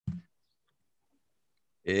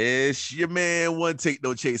It's your man, One Take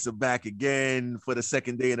No Chaser, back again for the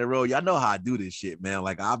second day in a row. Y'all know how I do this shit, man.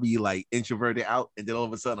 Like, I'll be like introverted out, and then all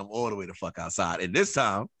of a sudden I'm all the way the fuck outside. And this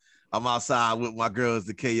time I'm outside with my girls,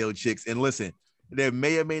 the KO chicks. And listen, there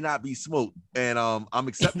may or may not be smoke, and I'm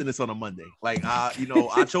accepting this on a Monday. Like, I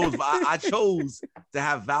chose to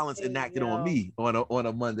have violence enacted on me on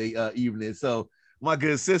a Monday evening. So my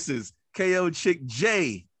good sisters, KO chick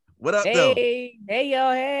Jay, what up though? Hey,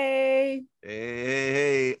 y'all, hey.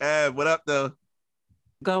 Hey, what up though?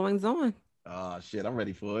 Goings on. Oh shit, I'm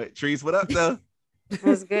ready for it. Trees, what up though?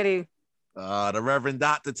 What's goody? The Reverend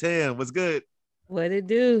Dr. Tam, what's good? What it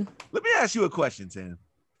do? Let me ask you a question, Tam.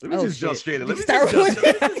 Let me just jump straight in. Let me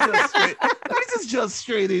just jump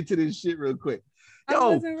straight into this shit real quick. I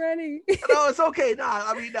wasn't ready. No, it's okay. Nah,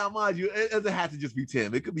 I mean, now mind you, it doesn't have to just be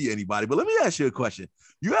Tim. It could be anybody. But let me ask you a question.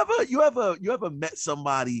 You ever met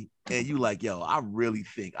somebody and you like, yo, I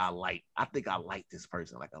think I like this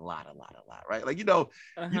person like a lot, right? Like, you know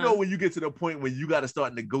when you get to the point when you got to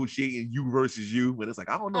start negotiating you versus you, when it's like,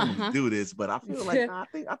 I don't normally do this, but I feel like I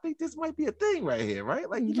think this might be a thing right here, right?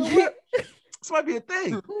 Like, you know what? This might be a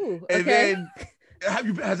thing. Ooh, and then have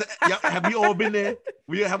you all been there?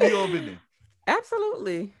 Have we all been there?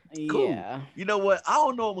 Absolutely. Cool. Yeah. You know what? I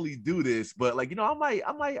don't normally do this, but like, I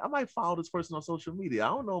might follow this person on social media. I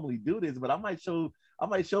don't normally do this, but I might show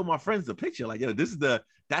my friends the picture. Like, yo, that's the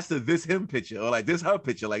this him picture, or like this her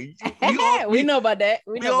picture. Like, we know about that.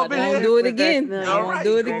 We know about that. I won't do it again. I won't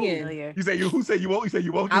do it again. You say who say you won't? You say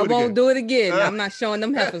you won't. I won't do it again. I'm not showing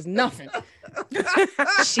them heifers nothing.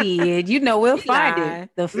 Shit, we'll find it.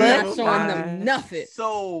 The fuck, not showing them nothing.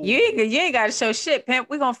 So you ain't got to show shit, pimp.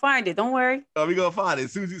 We gonna find it. Don't worry. We gonna find it.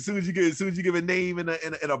 As soon as you give a name in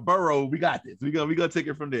a borough, we got this. We gonna take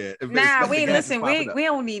it from there. Nah, we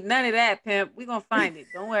don't need none of that, pimp. We gonna find it.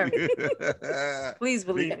 Don't worry. Please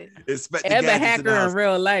believe it. Eb a hacker in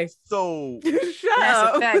real life. So that's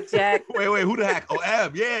a fact, Jack. Wait, who the hack? Oh,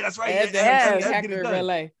 Ab. Yeah, that's right. Eb hacker in real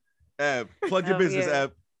life. Ab, plug your business,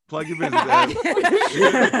 Ab. Plug your business,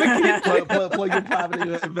 plug your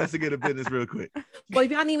private investigator business real quick. But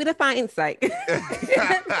if y'all need me to find insight.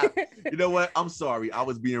 You know what? I'm sorry. I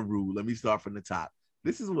was being rude. Let me start from the top.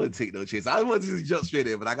 This is One Take No Chase. I want to just jump straight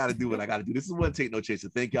in, but I got to do what I got to do. This is One Take No Chase. So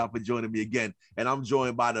thank y'all for joining me again. And I'm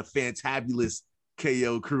joined by the fantabulous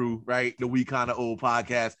KO crew, right? The We Kinda Old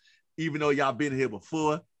podcast. Even though y'all been here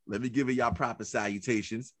before, let me give it y'all proper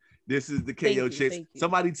salutations. This is the KO Chicks.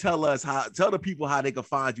 Somebody tell the people how they can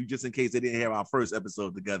find you, just in case they didn't hear our first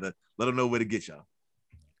episode together. Let them know where to get y'all.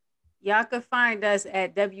 Y'all can find us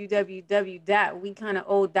at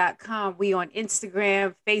www.wekindaold.com. We on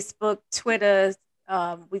Instagram, Facebook, Twitter.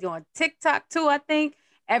 We on TikTok too, I think.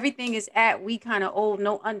 Everything is at We Kinda Old.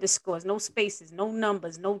 No underscores, no spaces, no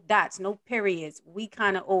numbers, no dots, no periods. We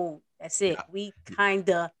Kinda Old. That's it. We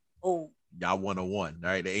Kinda Old. Y'all 101, all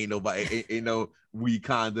right? There ain't nobody, ain't no We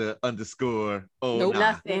Kinda underscore. Oh, nope,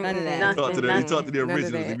 nothing. None of that. Talk to the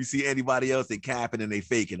originals. If you see anybody else, they capping and they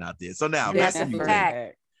faking out there. So now, that's a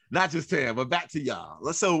fact. Not just Tam, but back to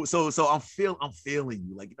y'all. So I'm feeling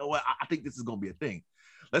you. Like, you know what? I think this is gonna be a thing.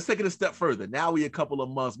 Let's take it a step further. Now we a couple of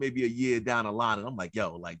months, maybe a year down the line, and I'm like,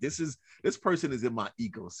 yo, like this person is in my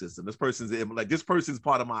ecosystem. This person's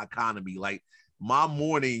part of my economy. Like, my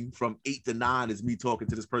morning from 8 to 9 is me talking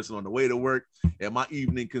to this person on the way to work, and my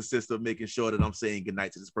evening consists of making sure that I'm saying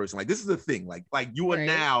goodnight to this person. Like, this is a thing. Like you are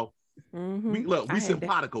now. We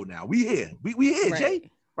simpatico now. We here. We here, right. Jay.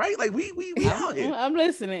 Right? Like we out here. I'm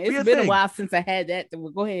listening. It's been a while since I had that.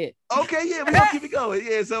 Go ahead. Okay, yeah, we're gonna keep it going.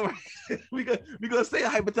 Yeah, so we gonna stay a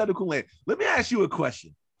hypothetical land. Let me ask you a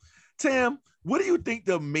question. Tam, what do you think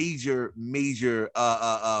the major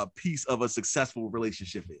piece of a successful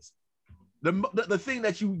relationship is? The thing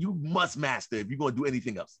that you must master if you're gonna do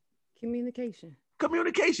anything else. Communication.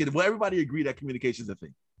 Well, everybody agree that communication is a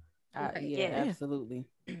thing. Yeah, absolutely.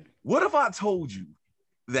 What if I told you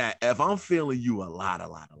that if I'm feeling you a lot,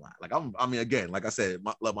 like again, like I said,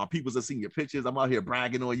 my people's are seeing your pictures. I'm out here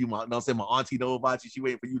bragging on you. My auntie know about you. She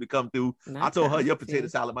waiting for you to come through. I told her your potato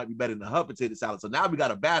salad might be better than her potato salad. So now we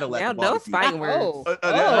got a battle at the barbecue. Those fighting words.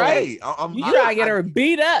 Right. You try to get her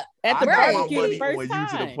beat up at the barbecue first time.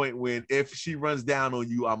 You to the point when if she runs down on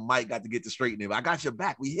you, I might got to get to straighten it. I got your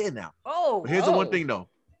back. We here now. But here's the one thing though.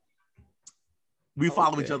 We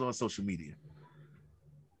follow each other on social media.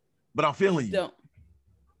 But I'm feeling you.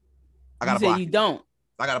 I gotta block you. Don't.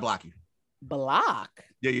 I gotta block you. Block?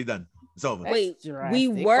 Yeah, you're done. It's over. Wait, we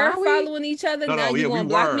were following each other. Now you want to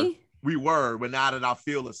block me? We were, but now that I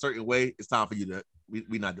feel a certain way, it's time for you to.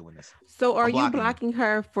 We're not doing this. So, are you blocking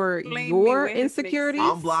her for your insecurities?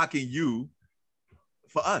 I'm blocking you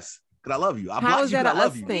for us because I love you. How is that a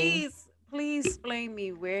us thing? please explain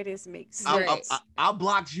me where this makes sense. I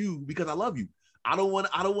blocked you because I love you. I don't want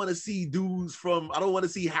to see dudes I don't want to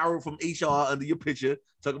see Harold from HR under your picture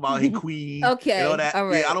talking about hey queen. Okay. And all that. All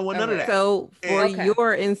right. Yeah, I don't want none of that. So for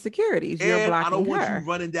your insecurities, you're blocking her. I don't want you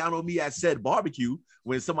running down on me at said barbecue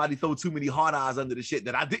when somebody throw too many hard eyes under the shit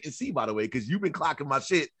that I didn't see, by the way, because you've been clocking my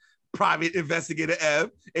shit, private investigator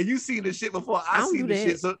Ev, and you seen the shit before I seen the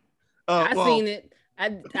shit. So I seen it. I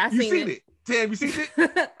seen it. Tam, you seen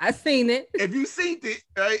it? I seen it. If you seen it,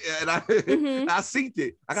 right? And I seen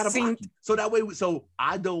it. I gotta block you. So that way, so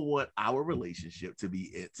I don't want our relationship to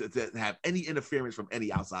be to have any interference from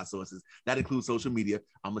any outside sources. That includes social media.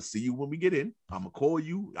 I'm gonna see you when we get in. I'm gonna call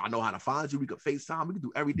you. I know how to find you. We can FaceTime. We can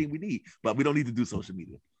do everything we need, but we don't need to do social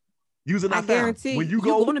media. Using I guarantee when you're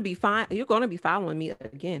going to be fine. You're going to be following me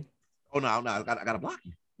again. Oh no, I gotta block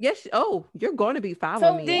you. Yes. Oh, you're going to be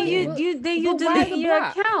following me. Then you delete your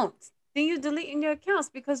accounts. Then you deleting your accounts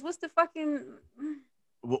because what's the fucking?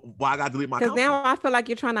 Why I gotta delete my account? Because now I feel like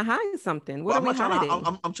you're trying to hide something. What are we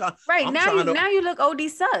hiding? I'm trying. Right now you look OD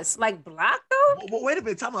sus. Like block though. Wait a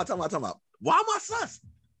minute. Time out. Why am I sus?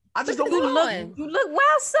 I just don't you look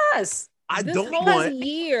well sus. I don't want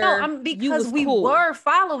year. No, because we were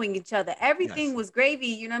following each other. Everything was gravy.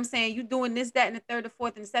 You know what I'm saying? You doing this, that, and the 3rd, the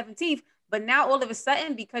 4th, and the 17th. But now all of a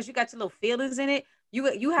sudden, because you got your little feelings in it,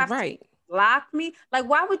 you have to block me. Like,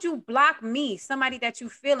 why would you block me, somebody that you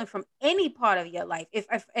feeling from any part of your life? If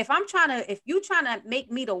you trying to make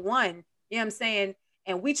me the one, you know what I'm saying,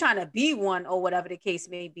 and we trying to be one or whatever the case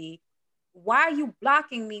may be, why are you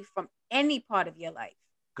blocking me from any part of your life?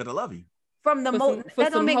 Because I love you. From the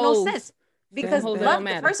that don't make no sense. Because love,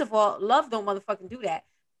 first of all, love don't motherfucking do that.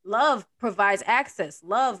 Love provides access.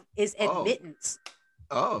 Love is admittance.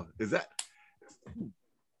 Oh, is that?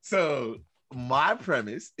 So my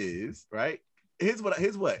premise is, right? Here's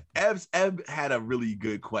what. Eb had a really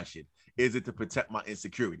good question. Is it to protect my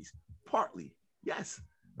insecurities? Partly, yes,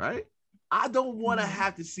 right? I don't want to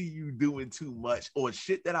have to see you doing too much or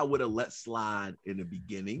shit that I would have let slide in the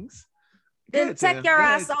beginnings. Then take your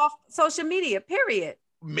ass off social media, period.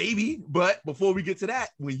 Maybe, but before we get to that,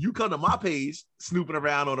 when you come to my page snooping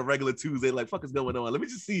around on a regular Tuesday, like fuck is going on? Let me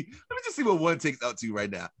just see what one takes up to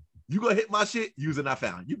right now. You gonna hit my shit using I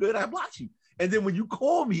found. You good, I blocked you. And then when you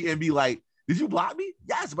call me and be like, did you block me?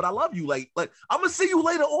 Yes, but I love you. Like I'm gonna see you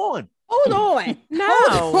later on. Hold on.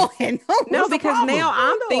 No, because now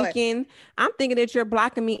I'm thinking that you're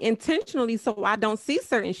blocking me intentionally so I don't see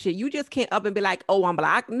certain shit. You just can't up and be like, oh, I'm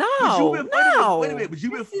blocked. No. Wait a minute, but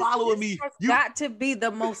you've been following me. You got to be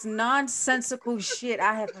the most nonsensical shit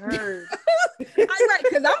I have heard. I'm right,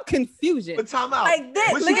 because I'm confusion. But time out. Like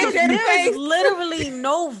that, there is literally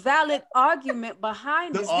no valid argument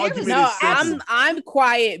behind this. I'm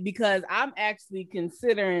quiet because I'm actually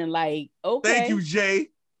considering like, okay. Thank you, Jay.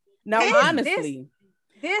 No, honestly,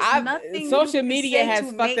 nothing. Social media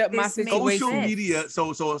has fucked up my situation. Social media.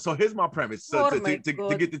 So here's my premise. So to get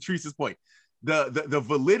to Teresa's point, the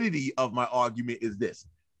validity of my argument is this,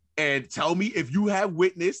 and tell me if you have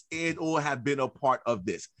witnessed and or have been a part of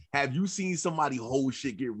this. Have you seen somebody whole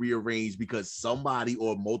shit get rearranged because somebody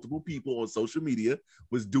or multiple people on social media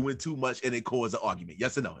was doing too much and it caused an argument?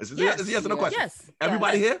 Yes or no? It's a yes or no question. Yes.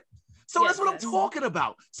 Everybody here? So that's what I'm talking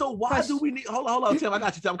about. So why do we need, hold on, Tim, I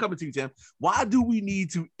got you, Tim. I'm coming to you, Tim. Why do we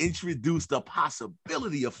need to introduce the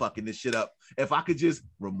possibility of fucking this shit up? If I could just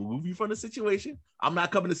remove you from the situation, I'm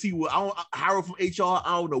not coming to see Harold from HR,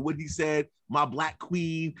 I don't know what he said. My black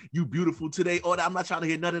queen, you beautiful today. Or I'm not trying to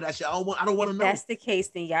hear none of that shit. I don't want to know. If that's the case,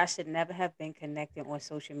 then y'all should never have been connected on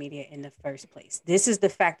social media in the first place. This is the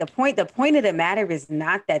fact. The point of the matter is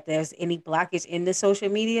not that there's any blockage in the social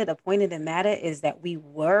media. The point of the matter is that we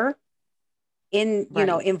were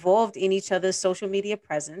involved in each other's social media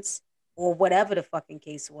presence or whatever the fucking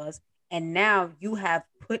case was. And now you have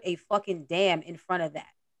put a fucking dam in front of that.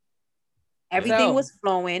 Everything was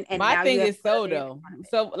flowing. And my thing is though.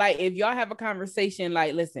 So like, if y'all have a conversation,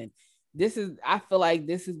 like, listen, I feel like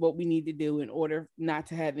this is what we need to do in order not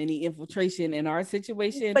to have any infiltration in our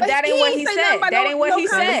situation. But that ain't what he said. That ain't what he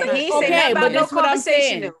said. He ain't saying about no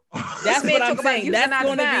conversation. That's what I'm saying. That's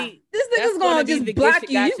going to be. This nigga's going to just block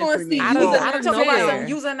you. You're going to see. I don't know about some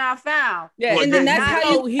user not found. Yeah, and then that's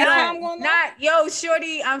how you. Not yo,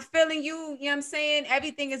 shorty. I'm feeling you. You know what I'm saying?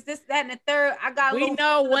 Everything is this, that, and the third. I got. We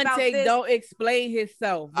know one take don't explain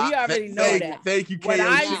himself. We already know that. Thank you. What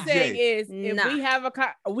I'm saying is, if we have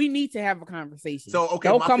we need to have a conversation. So okay,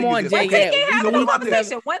 don't come on, Jay. One take is gonna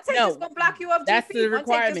block you off. That's the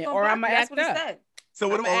requirement, or I'm gonna act up. So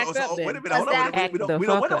wait a minute, hold on. We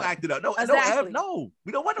don't want no acted up. No,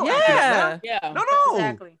 we don't want no acted up. No.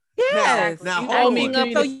 Exactly. Yes. Now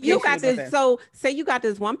So you got this. So say you got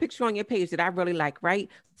this one picture on your page that I really like, right?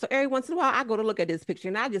 So every once in a while, I go to look at this picture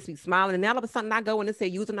and I just be smiling. And all of a sudden, I go in and say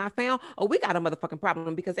user not found. Oh, we got a motherfucking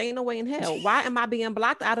problem because ain't no way in hell. Why am I being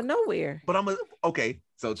blocked out of nowhere? But okay.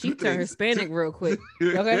 So she turned Hispanic real quick.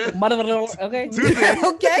 Okay. Okay. Two things.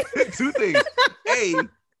 Okay. Two things.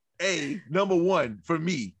 Number one for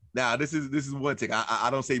me. Now this is one take. I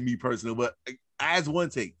don't say me personal, but as one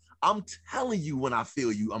take, I'm telling you when I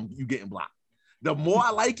feel you, you getting blocked. The more I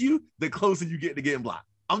like you, the closer you get to getting blocked.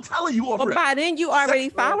 I'm telling you. But by then you already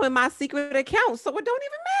following my secret account, so it don't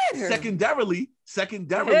even matter.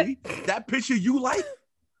 Secondarily, that picture you like,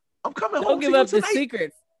 I'm coming home to you tonight. Don't give up the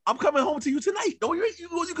secrets. I'm coming home to you tonight.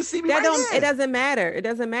 You can see me right here. It doesn't matter. It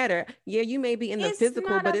doesn't matter. Yeah, you may be in the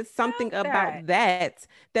physical, but it's something about that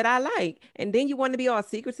I like. And then you want to be all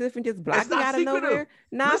secretive and just block me out of nowhere.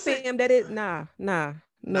 Nah, fam, that is nah.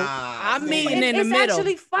 No, I'm meeting in the middle. It's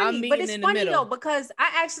actually funny, but it's funny though because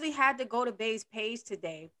I actually had to go to Bay's page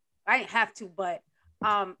today. I didn't have to, but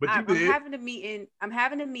I'm having a meeting.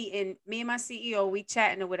 Me and my CEO, we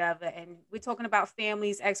chatting or whatever, and we're talking about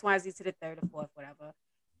families X, Y, Z to the third or fourth, whatever.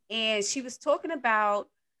 And she was talking about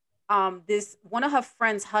this one of her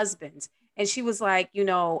friends' husbands, and she was like,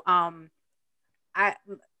 you're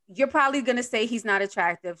probably gonna say he's not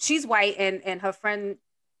attractive. She's white, and her friend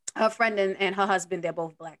and her husband, they're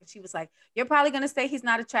both black. And she was like, you're probably going to say he's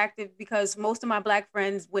not attractive because most of my black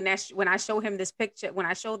friends, when I show him this picture, when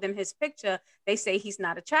I show them his picture, they say he's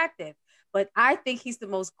not attractive. But I think he's the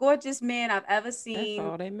most gorgeous man I've ever seen. That's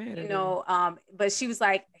all they matter. But she was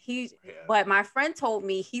like, but my friend told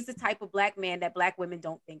me he's the type of black man that black women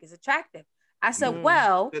don't think is attractive. I said,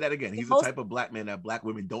 well. Say that again. He's the type of black man that black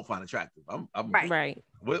women don't find attractive. I'm right.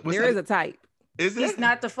 There is a type. Is this? He's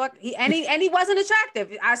not the fuck. He wasn't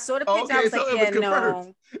attractive. I saw the picture. I was like, yeah,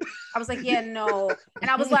 no. I was like, yeah, no. And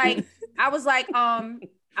I was like,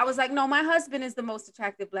 no, my husband is the most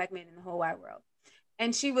attractive black man in the whole wide world.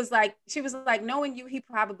 And she was like, knowing you, he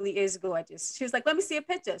probably is gorgeous. She was like, let me see a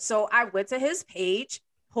picture. So I went to his page,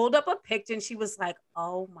 pulled up a picture, and she was like,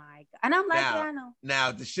 oh my God. And I'm like, yeah, I know.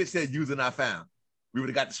 Now the shit said user not found. We would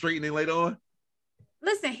have got the straightening later on.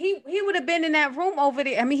 Listen, he would have been in that room over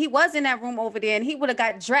there. I mean, he was in that room over there, and he would have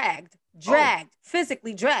got dragged,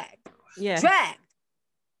 physically dragged. Yeah. Dragged.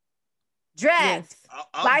 Yes.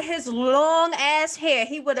 By his long ass hair,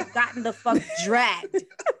 he would have gotten the fuck dragged.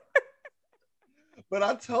 But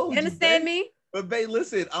I told you. Understand me? But babe,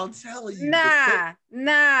 listen, I'm telling you. Nah.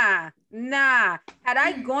 Had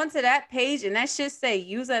I gone to that page and that shit say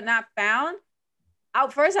user not found,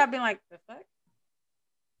 first I'd been like, the fuck?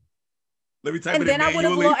 Let me type it in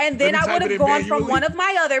manually. And then I would have gone from one of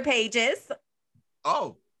my other pages.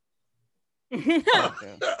 Oh.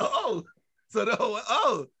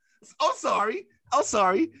 Sorry.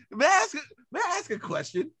 May I ask a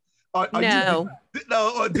question? No.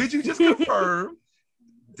 Did you just confirm?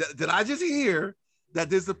 Did I just hear that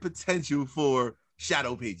there's a potential for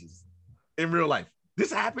shadow pages in real life?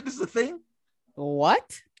 This happened? This is a thing?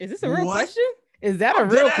 What? Is this a real question? Is that a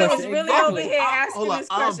real question? I was really over here asking this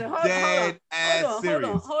question. Hold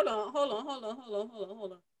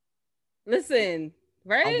on. Listen,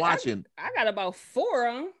 right? I'm watching. I got about 4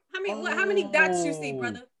 on. How many dots you see,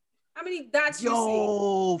 brother? How many dots you see?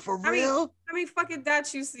 Yo, for real? How many fucking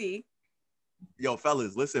dots you see? Yo,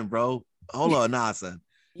 fellas, listen, bro. Hold on, nah, son.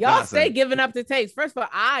 Y'all stay giving up the tapes. First of all,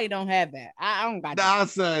 I don't have that. I don't got that. Nah,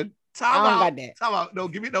 son. Time out. No,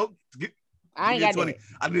 give me no. I ain't got 20.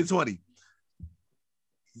 I need 20.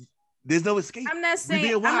 There's no escape. I'm not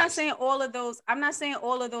saying all of those. I'm not saying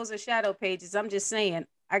all of those are shadow pages. I'm just saying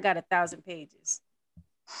I got 1,000 pages.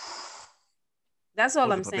 That's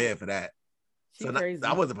all I'm saying. Prepared for that.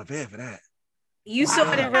 I wasn't prepared for that. You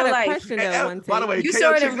saw it in real life. By the way, you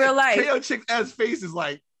saw it in real life. KO chick's ass face is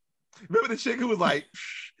like. Remember the chick who was like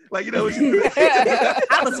I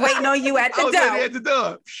was waiting on you at the door. At the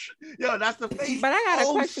door. Yo, that's the face. But I got a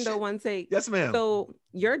question though, one take. Yes, ma'am. So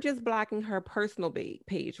you're just blocking her personal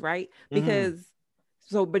page, right? Because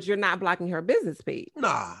but you're not blocking her business page.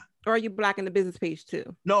 Nah. Or are you blocking the business page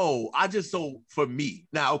too? No, for me.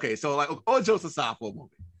 Now, okay, so like all jokes aside for a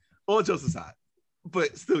moment. All jokes aside.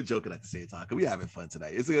 But still joking at the same time because we having fun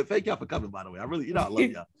tonight. It's a thank y'all for coming, by the way. I really, I love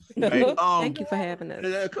y'all. Right? Thank you for having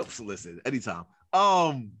us. Listen, anytime.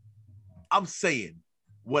 I'm saying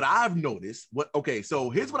what I've noticed.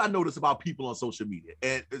 So here's what I noticed about people on social media,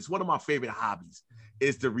 and it's one of my favorite hobbies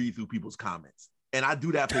is to read through people's comments, and I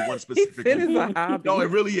do that for one specific reason. No,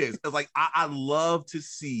 it really is. It's like I love to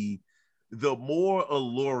see the more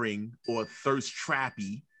alluring or thirst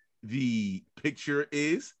trappy the picture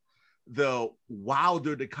is, the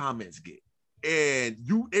wilder the comments get. And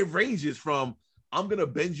it ranges from I'm gonna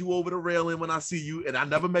bend you over the railing when I see you, and I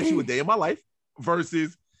never met you a day in my life,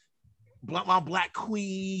 versus my black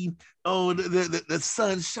queen. Oh, the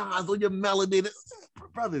sun shines on your melanin,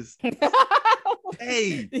 brothers.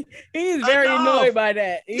 Hey, he's very annoyed by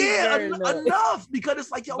that. Enough, because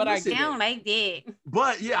it's like, yo, but listen, I don't like that.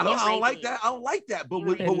 But yeah, I don't like that. I don't like that. But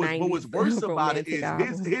what's worse about it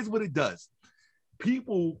is here's what it does.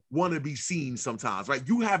 People want to be seen sometimes, right?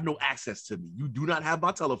 You have no access to me. You do not have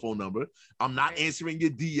my telephone number. I'm not answering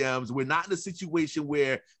your DMs. We're not in a situation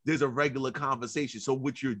where there's a regular conversation. So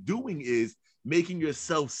what you're doing is making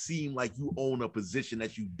yourself seem like you own a position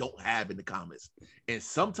that you don't have in the comments. And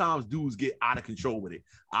sometimes dudes get out of control with it.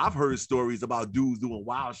 I've heard stories about dudes doing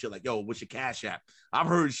wild shit like, yo, what's your Cash App? I've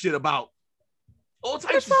heard shit about all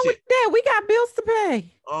types of shit. That we got bills to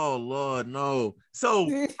pay. Oh Lord, no. So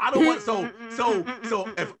I don't want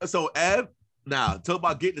so Ev. Now talk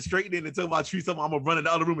about getting it straightened in and talk about treat something. I'm gonna run in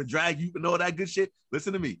the other room and drag you and all that good shit.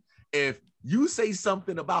 Listen to me. If you say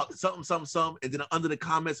something about something, and then under the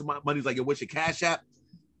comments, my money's like, yo, what's your Cash App?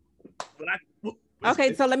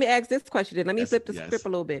 Okay, so let me ask this question. Then let me flip the script a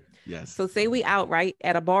little bit. Yes. So say we out right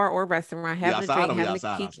at a bar or a restaurant, having a drink, having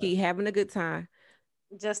a kiki, having a good time.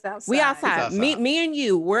 Just outside. We outside. Me and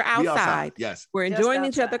you, we're outside. Yes. We're enjoying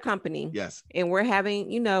each other's company. Yes. And we're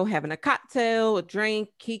having a cocktail, a drink,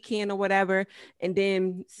 kikiing or whatever. And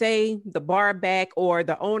then say the bar back or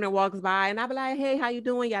the owner walks by and I'll be like, hey, how you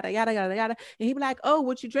doing? Yada, yada, yada, yada. And he'll be like, oh,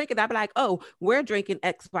 what you drinking? I'll be like, oh, we're drinking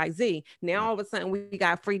XYZ. Now all of a sudden we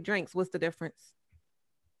got free drinks. What's the difference?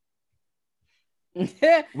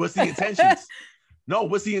 What's the intentions? No,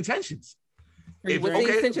 what's the intentions? I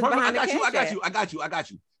got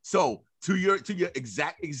you. So to your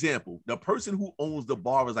exact example, the person who owns the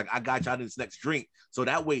bar is like, I got y'all this next drink. So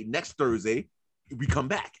that way next Thursday we come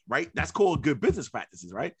back, right? That's called good business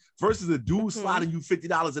practices, right? Versus a dude sliding you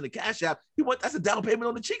 $50 in the Cash App. That's a down payment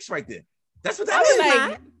on the cheeks right there. That's what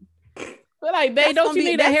that is. Like, babe, don't you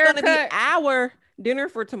need a haircut? That's gonna be our dinner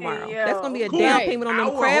for tomorrow. Hey, that's gonna be a down payment on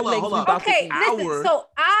them crab legs. Okay, listen. So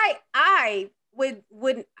I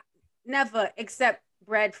would never accept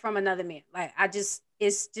bread from another man. Like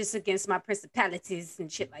it's just against my principalities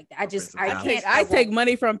and shit like that. I take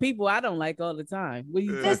money from people I don't like all the time. What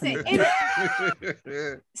you listen?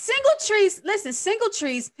 Single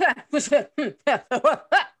trees.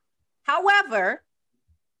 However,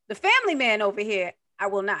 the family man over here, I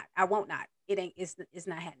won't not. It's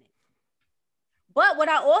not happening. But what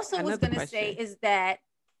I also was gonna say is that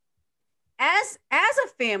as a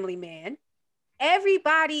family man,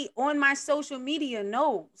 everybody on my social media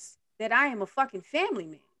knows that I am a fucking family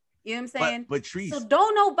man. You know what I'm saying? But Trees, so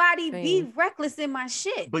don't nobody be reckless in my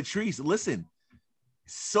shit. But Trees, listen.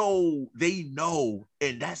 So they know,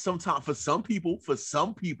 and that's sometimes for some people,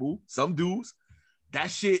 some dudes, that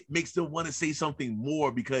shit makes them want to say something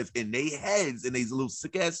more because in their heads, in these little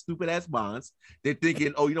sick ass, stupid ass minds, they're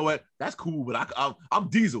thinking, oh, you know what? That's cool, but I'm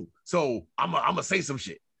Diesel, so I'm gonna say some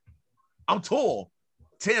shit. I'm tall.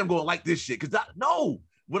 Tam gonna like this shit because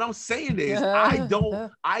what I'm saying is I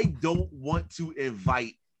don't want to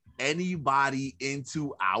invite anybody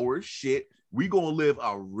into our shit. We gonna live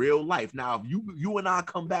a real life. Now, if you and I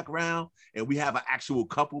come back around and we have an actual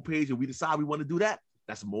couple page and we decide we want to do that,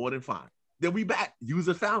 that's more than fine. Then we back,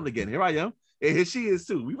 user found again. Here I am, and here she is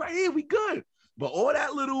too. We right here, we good. But all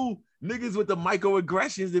that little niggas with the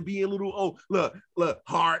microaggressions and being little, look,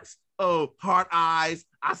 hearts. Oh, heart eyes.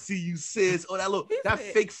 I see you, sis. Oh, that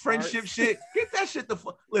fake friendship shit. Get that shit the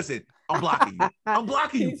fuck. Listen, I'm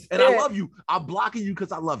blocking you. And I love you. I'm blocking you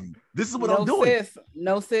because I love you. This is what I'm doing. Sis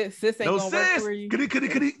ain't gonna work for you.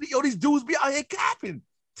 Yo, these dudes be out here capping.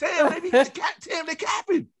 Tam, they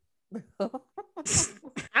capping.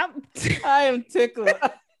 I am tickled.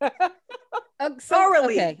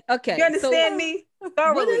 Thoroughly. Okay. You understand me?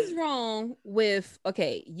 Thoroughly. What is wrong with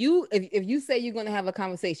you? If you say you're gonna have a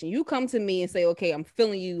conversation, you come to me and say, okay, I'm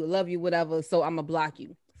feeling you, love you, whatever. So I'm gonna block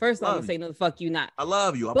you. First, I'm gonna say no, the fuck you not. I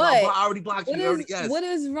love you. I already blocked you. Yes. What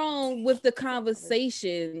is wrong with the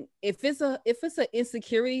conversation? If it's an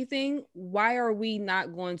insecurity thing, why are we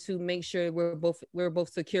not going to make sure we're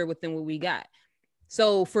both secure within what we got?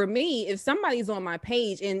 So for me, if somebody's on my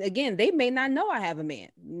page, and again, they may not know I have a man.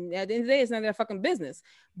 At the end of the day, it's none of their fucking business.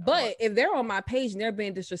 But if they're on my page and they're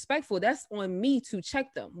being disrespectful, that's on me to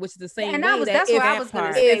check them, which is the same and way. That's what I was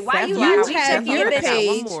going to say. Why you have your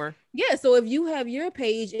page? Yeah, so if you have your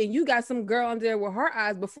page and you got some girl under there with her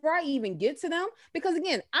eyes, before I even get to them, because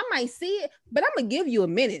again, I might see it, but I'm gonna give you a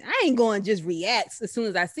minute. I ain't going to just react as soon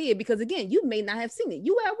as I see it, because again, you may not have seen it.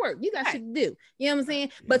 You at work, you got shit to do. You know what I'm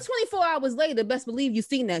saying? But 24 hours later, best believe you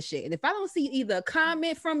seen that shit. And if I don't see either a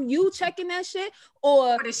comment from you checking that shit,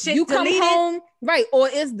 or you come home, right, or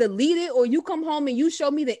it's deleted, or you come home and you show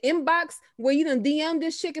me the inbox where you done DM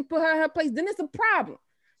this chick and put her in her place, then it's a problem.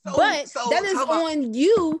 But that is on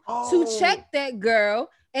you to check that girl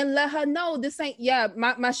and let her know this ain't,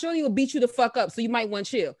 my shorty will beat you the fuck up, so you might want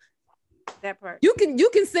to chill. That part. You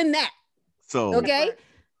can send that. So okay.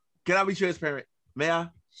 Can I be transparent? May I?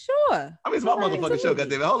 Sure. I mean, it's my motherfucking show,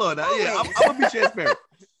 goddammit. Hold on now. Yeah, I'm gonna be transparent.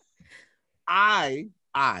 I,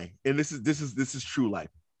 and this is true life,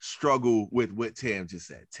 struggle with what Tam just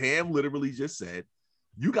said. Tam literally just said,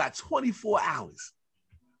 you got 24 hours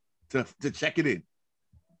to check it in.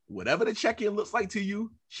 Whatever the check-in looks like to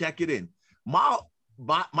you, check it in.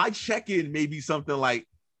 My check-in may be something like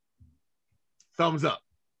thumbs up.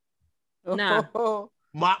 Nah.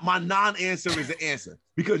 My non-answer is the answer,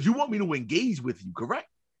 because you want me to engage with you, correct?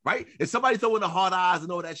 Right? If somebody throwing the hard eyes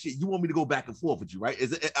and all that shit, you want me to go back and forth with you, right?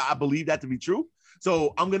 I believe that to be true.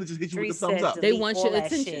 So I'm gonna just hit you with the thumbs up. They want your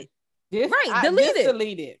attention. Right,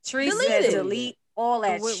 delete it. Tree said delete all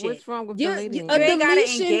that shit. What's wrong with deleting? A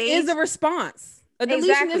deletion is a response. A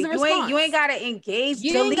deletion is a response. You ain't gotta engage.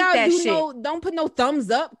 You delete ain't gotta that do shit. Don't put no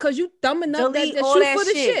thumbs up, because you thumbing up delete that all shoot that for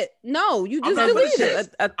the shit. No, you just delete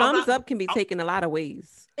it. A thumbs up can be taken a lot of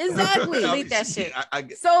ways. Exactly. Delete that shit.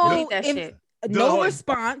 So delete that shit. No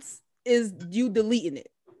response is you deleting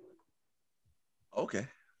it. Okay.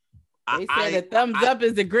 They said a thumbs up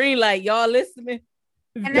is the green light. Y'all listening?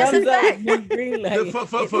 And that's a fact. You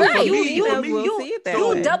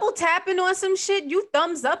double tapping on some shit. You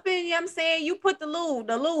thumbs up in, you know what I'm saying? You put the little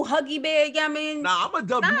huggy bear, you know what I mean? Nah, I'm a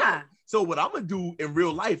double. Nah. So what I'm gonna do in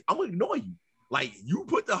real life, I'm gonna ignore you. Like, you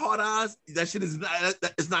put the hard eyes, that shit is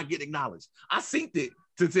not getting acknowledged. I synced it,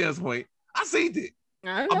 to Tam's point. I synced it.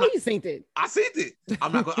 I know you synced it. I synced it.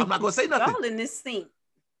 I'm not gonna say nothing. Y'all in this sync.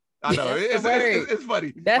 I know it's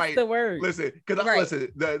funny. That's the word. Listen, because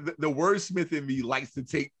listen, the wordsmith in me likes to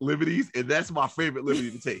take liberties, and that's my favorite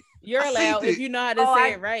liberty to take. You're allowed if you know how to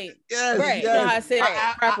say it right. Yes, right. Yes. You know how to say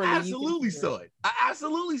it properly. I absolutely saw it. I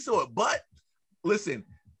absolutely saw it. But listen,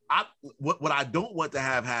 what I don't want to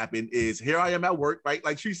have happen is, here I am at work, right?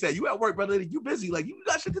 Like she said, you at work, brother. You busy. Like, you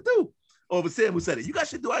got shit to do. Or but Sam who said it. You got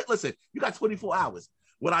shit to do. Listen, you got 24 hours.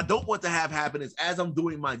 What I don't want to have happen is, as I'm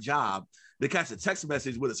doing my job, they catch a text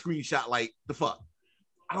message with a screenshot like, the fuck.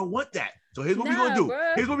 I don't want that. So here's what we're gonna do.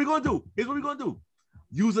 Bro. Here's what we're gonna do.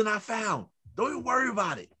 User not found. Don't even worry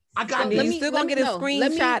about it. I got you still gonna get a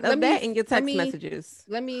screenshot of that in your text messages.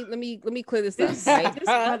 Let me clear this up. Right? This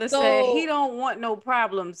brother said he don't want no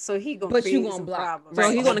problems, so he gonna create some problems.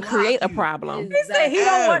 So he's gonna create a problem. He said he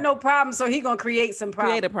don't want no problems, so he gonna create some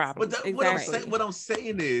problems. Create a problem. But what I'm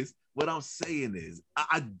saying is,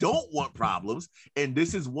 I don't want problems, and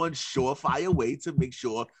this is one surefire way to make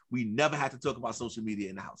sure we never have to talk about social media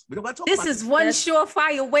in the house. We don't talk this is one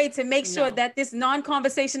surefire way to make sure that this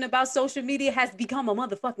non-conversation about social media has become a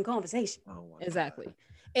motherfucking conversation. Exactly.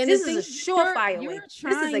 And this is a surefire way. This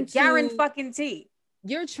is a guarantee.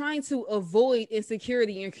 You're trying to avoid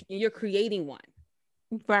insecurity, and you're creating one.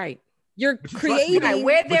 Right. You're creating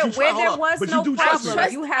where there was no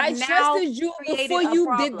problem. You have I trusted you before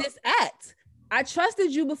you did this act. I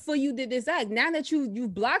trusted you before you did this act. Now that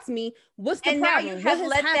you've blocked me, what's the problem?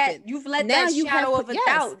 You've let that shadow of a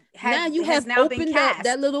doubt. Now you have opened up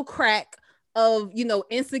that little crack of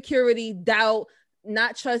insecurity, doubt,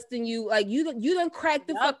 not trusting you. Like you done cracked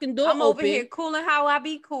the fucking door. I'm over here cooling how I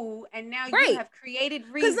be cool, and now you have created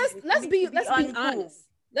reasons. Because let's be honest.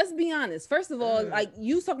 Let's be honest. First of all, like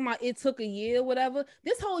you talking about it took a year, whatever.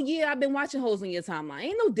 This whole year I've been watching hoes on your timeline.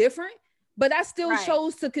 Ain't no different. But I still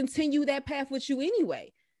chose to continue that path with you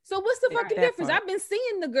anyway. So what's the fucking difference? I've been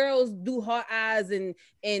seeing the girls do hard eyes and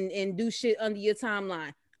do shit under your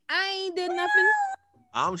timeline. I ain't did nothing.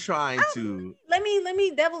 I'm trying to let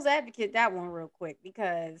me devil's advocate that one real quick,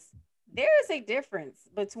 because there is a difference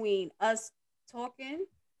between us talking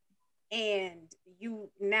and you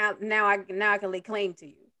now I can lay claim to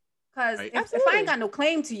you. Because if I ain't got no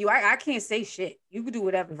claim to you, I can't say shit. You can do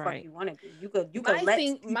whatever the fuck you want to do. You could let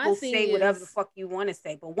people say whatever the fuck you want to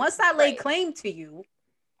say. But once I lay claim to you,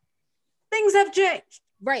 things have changed.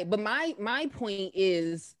 Right. But my point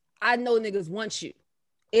is, I know niggas want you.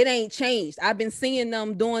 it ain't changed. I've been seeing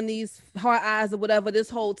them doing these hard eyes or whatever this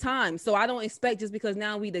whole time. So I don't expect just because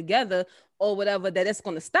now we together or whatever that it's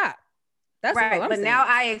going to stop. That's right. But saying. Now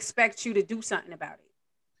I expect you to do something about it.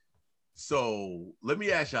 So let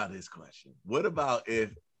me ask y'all this question. What about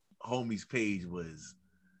if homie's page was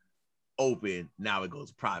open, now it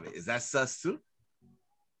goes private? Is that sus too?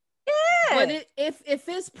 Yeah. But if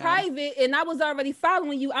it's private and I was already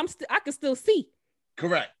following you, I can still see.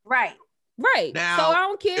 Correct. Right. Now, so I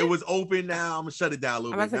don't care. It was open. Now I'm gonna shut it down a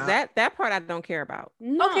little bit. Like, that part I don't care about.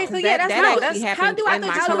 No. Okay, so yeah, that's how do I know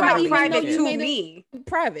about private to me?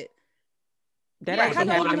 Private. That actually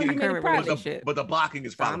happened in my current relationship. But the blocking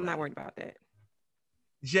is fine. I'm not worried about that.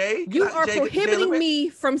 Jay, you are prohibiting me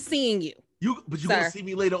from seeing you. But you're gonna see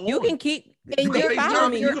me later on. You can keep. You can FaceTime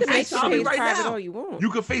me. You can FaceTime me right now. You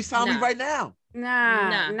can FaceTime me right now.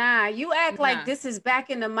 Nah. You act like this is back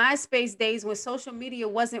in the MySpace days when social media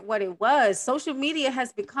wasn't what it was. Social media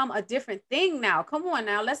has become a different thing now. Come on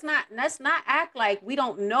now. Let's not act like we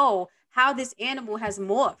don't know how this animal has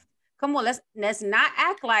morphed. Come on, let's not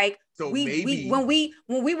act like when we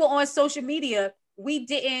were on social media, we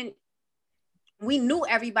knew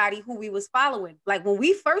everybody who we was following. Like when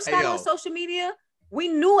we first got on social media, we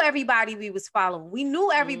knew everybody we was following. We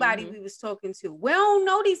knew everybody we was talking to. We don't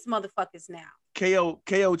know these motherfuckers now.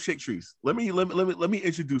 KO Chick Trees. Let me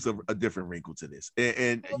introduce a different wrinkle to this,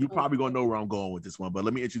 and you probably gonna know where I'm going with this one. But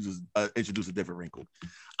let me introduce a different wrinkle.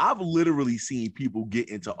 I've literally seen people get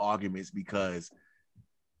into arguments because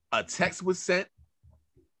a text was sent.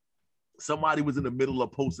 Somebody was in the middle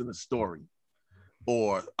of posting a story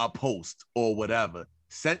or a post or whatever,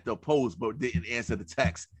 sent the post but didn't answer the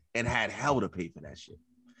text and had hell to pay for that shit.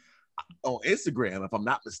 On Instagram, if I'm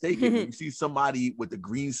not mistaken, you see somebody with the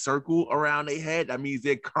green circle around their head, that means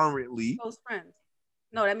they're currently close friends.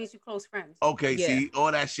 No, that means you're close friends. Okay, see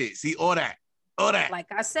all that shit. See all that.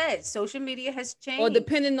 Like I said, social media has changed. Or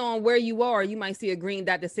depending on where you are, you might see a green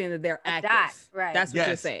dot that's saying that they're active. Dot, right. That's what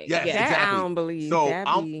you're saying. Yes, that exactly. I don't believe. So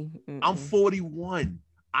I'm 41.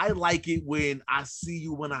 I like it when I see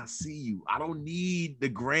you when I see you. I don't need the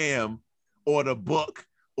gram or the book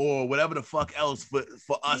or whatever the fuck else for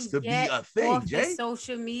us to be a thing, Jay.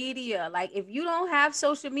 Social media. Like if you don't have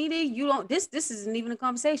social media, you don't this isn't even a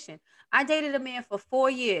conversation. I dated a man for 4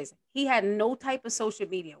 years. He had no type of social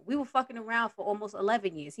media. We were fucking around for almost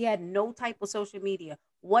 11 years. He had no type of social media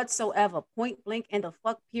whatsoever. Point blank and the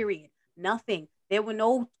fuck period. Nothing. There were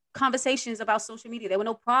no conversations about social media. There were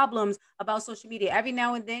no problems about social media. Every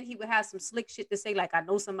now and then he would have some slick shit to say, like, I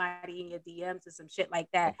know somebody in your DMs or some shit like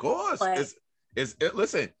that. Of course. But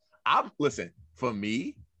listen, for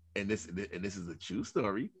me, and this is a true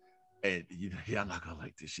story. And I'm not gonna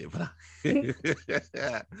like this shit, but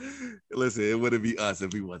listen, it wouldn't be us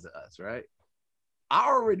if we wasn't us, right? I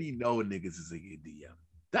already know niggas is in your DM.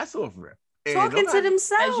 That's all for real. Talking to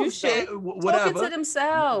themselves. As you should. Whatever. Talking to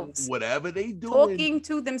themselves. Whatever they doing. Talking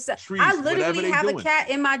to themselves. I literally have a cat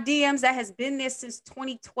in my DMs that has been there since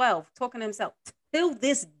 2012, talking to himself till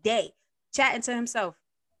this day, chatting to himself.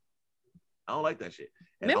 I don't like that shit.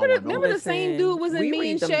 Remember the same dude was in me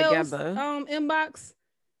and Shell's inbox?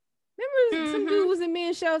 Remember some dude was in me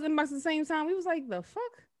and Shell's inbox at the same time? We was like, the fuck?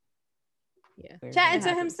 Yeah. Chatting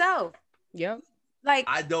to himself. Yep. Like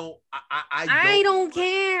I don't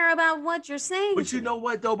care about what you're saying. But you know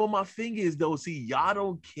what though? But my thing is though, see, y'all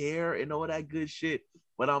don't care and all that good shit.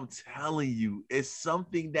 But I'm telling you, it's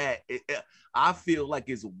something that I feel like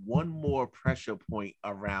is one more pressure point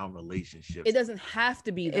around relationships. It doesn't have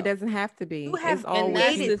to be. Though. It doesn't have to be. You have it's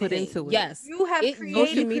always put into it. Yes, you have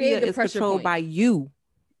social media is controlled by you.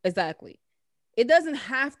 Exactly. It doesn't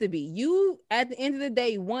have to be. You at the end of the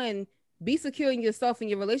day, be secure in yourself in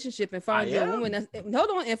your relationship and find you a woman that's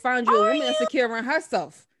that's secure in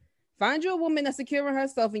herself. Find you a woman that's secure in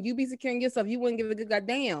herself and you be secure in yourself. You wouldn't give a good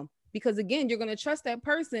goddamn. Because again, you're gonna trust that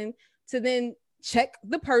person to then check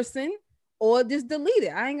the person or just delete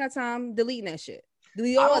it. I ain't got time deleting that shit.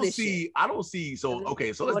 Delete all this shit. I don't see. So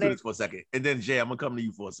okay, so let's do this for a second, and then Jay, I'm gonna come to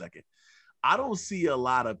you for a second. I don't see a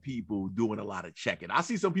lot of people doing a lot of checking. I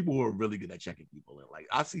see some people who are really good at checking people, and like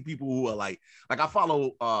I see people who are like I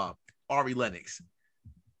follow Ari Lennox.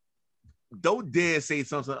 Don't dare say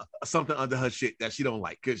something under her shit that she don't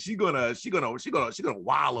like, because she gonna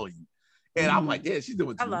wallow you. And I'm like, yeah, she's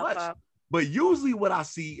doing too much. Her. But usually what I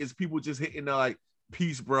see is people just hitting the like,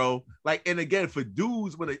 peace, bro. Like, and again, for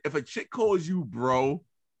dudes, if a chick calls you bro,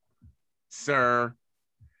 sir,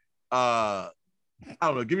 I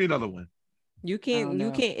don't know, give me another one. You can't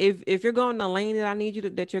if you're going the lane that I need you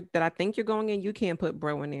that I think you're going in, you can't put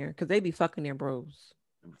bro in there because they be fucking their bros.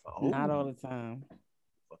 Not all the time.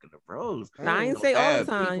 talking to bros. I ain't say all the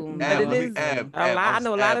time, but it is a lot. I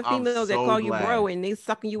know a lot of females that call you bro and they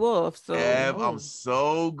sucking you off. So I'm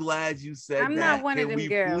so glad you said that. I'm not one of them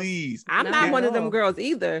girls. Please? I'm not one of them girls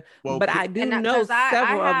either. But I do know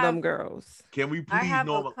several of them girls. Can we please? I have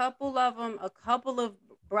a couple of them, a couple of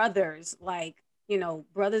brothers, like, you know,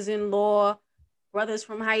 brothers-in-law, brothers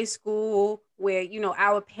from high school, where, you know,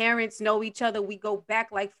 our parents know each other. We go back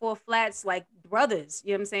like 4 flats, like brothers.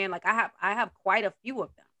 You know what I'm saying? Like I have quite a few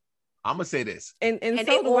of them. I'm gonna say this, and so they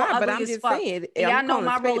do I. But I'm just saying, y'all know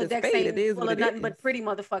my Rolodex ain't full of nothing but pretty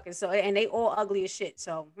motherfuckers. So, and they all ugly as shit.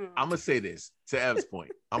 So I'm gonna say this to Ev's point.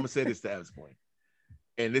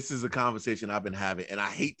 And this is a conversation I've been having, and I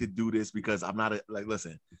hate to do this because I'm not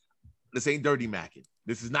listen, this ain't dirty macking.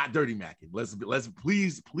 This is not dirty macking. Let's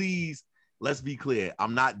please. Let's be clear.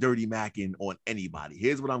 I'm not dirty macking on anybody.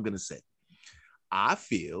 Here's what I'm going to say. I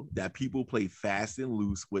feel that people play fast and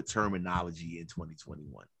loose with terminology in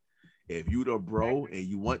 2021. If you the bro and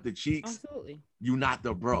you want the cheeks, absolutely, you not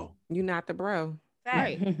the bro. You not the bro.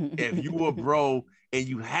 Right. If you a bro and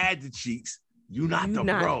you had the cheeks, you not the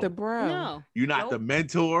bro. No. You're not the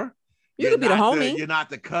mentor. You could be the homie. You're not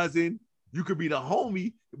the cousin. You could be the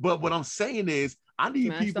homie. But what I'm saying is, I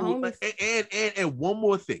need people, and one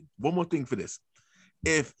more thing for this.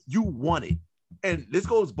 If you want it, and this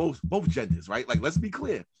goes both genders, right? Like, let's be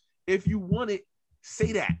clear. If you want it,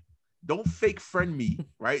 say that. Don't fake friend me,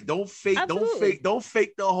 right? Don't fake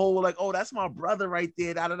the whole like, oh, that's my brother right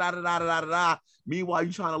there. Da da da da da da da. Meanwhile,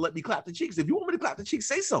 you trying to let me clap the cheeks. If you want me to clap the cheeks,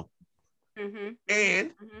 say so. Mm-hmm.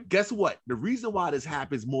 And guess what? The reason why this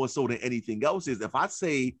happens more so than anything else is if I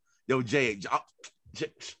say, yo, Jay,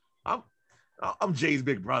 I'm Jay's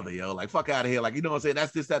big brother, yo. Like, fuck out of here. Like, you know what I'm saying?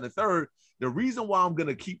 That's this, that, and the third. The reason why I'm going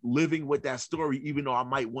to keep living with that story, even though I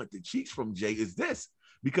might want the cheeks from Jay, is this.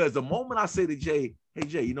 Because the moment I say to Jay, hey,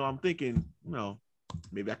 Jay, you know, I'm thinking, you know,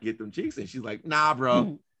 maybe I can get them cheeks. And she's like, nah,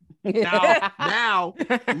 bro. now,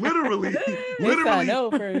 literally,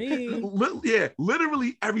 for me.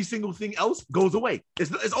 Literally every single thing else goes away.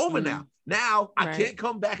 It's over now. Now, I can't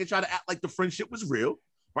come back and try to act like the friendship was real.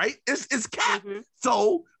 Right? It's cap.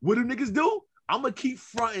 So what do niggas do? I'm gonna keep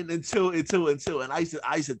fronting until. And I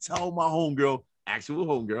used to tell my homegirl, actual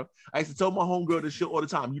homegirl, I used to tell my homegirl this shit all the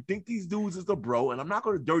time. You think these dudes is the bro, and I'm not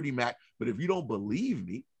gonna dirty Mac, but if you don't believe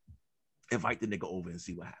me, invite the nigga over and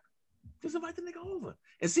see what happens. Just invite the nigga over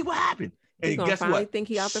and see what happened. And guess what? Think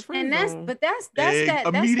he out the friend zone. That's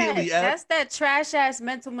that trash ass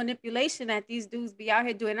mental manipulation that these dudes be out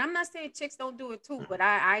here doing. I'm not saying chicks don't do it too, but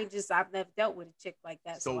I've never dealt with a chick like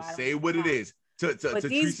that. So say what it is. But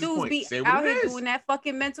these dudes be out here doing that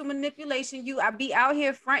fucking mental manipulation. I be out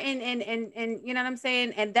here fronting and you know what I'm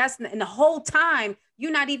saying? And the whole time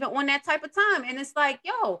you're not even on that type of time. And it's like,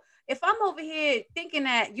 yo, if I'm over here thinking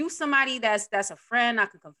that you somebody that's a friend, I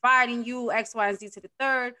can confide in you, X, Y, and Z to the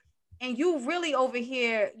third. And you really over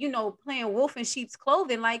here, you know, playing wolf in sheep's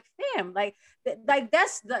clothing, like, fam, like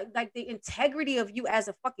that's like the integrity of you as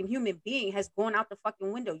a fucking human being has gone out the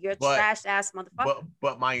fucking window. You're a trash ass motherfucker.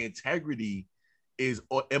 But my integrity is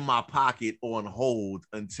in my pocket on hold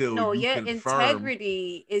until your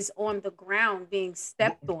integrity is on the ground being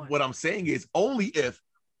stepped on. What I'm saying is only if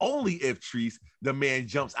Treese, the man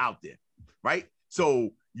jumps out there, right? So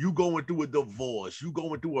you going through a divorce, you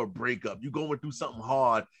going through a breakup, you going through something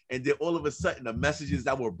hard, and then all of a sudden the messages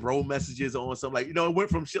that were bro messages on something like, you know, it went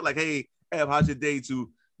from shit like, hey, Ev, how's your day, to,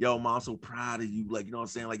 yo, Mom, I'm so proud of you. Like, you know what I'm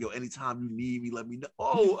saying? Like, yo, anytime you need me, let me know.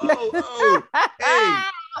 Oh, hey.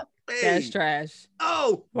 That's trash.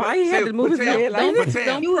 Oh, why you had to move his head like this?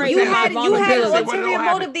 You had ulterior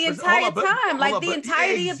motive the entire time. Like the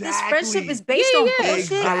entirety of this friendship is based on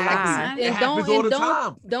bullshit. And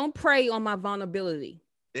don't prey on my vulnerability.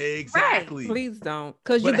 Exactly. Right. Please don't.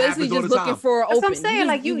 Because you're basically just looking for open. That's what I'm saying.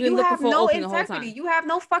 Like you have no integrity. You have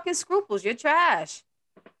no fucking scruples. You're trash.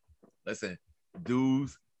 Listen,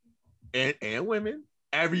 dudes and women,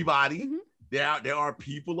 everybody. There are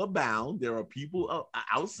people abound. There are people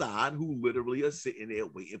outside who literally are sitting there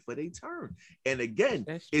waiting for their turn. And again,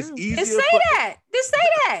 it's easier. Just say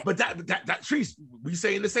that. But that Treese, we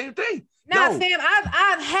saying the same thing. Nah, fam,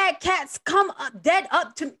 I've had cats come dead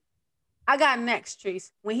up to me. I got next, Treese.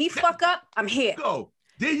 When he fuck up, I'm here.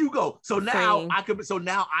 There you go. So now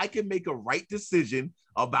I can make a right decision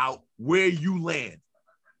about where you land.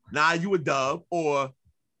 Now you a dub, or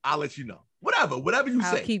I'll let you know. Whatever you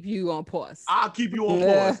say. I'll keep you on pause. I'll keep you on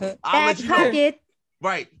pause. I'll let you know.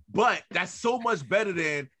 Right. But that's so much better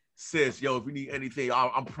than, sis, yo, if you need anything,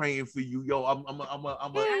 I'm praying for you. Yo, I'm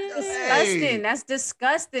disgusting. That's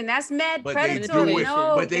disgusting. That's mad predatory.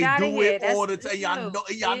 But they do it all the time.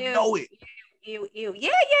 Y'all know it. Ew. Yeah,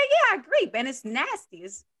 I agree, Ben. It's nasty.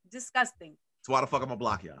 disgusting. So why the fuck I'm gonna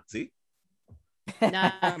block y'all? See?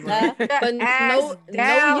 Nah, bro. But know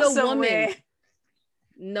your woman.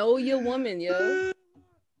 Know your woman, yo. You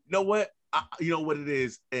know what? You know what it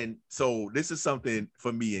is, and so this is something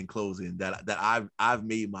for me in closing that I've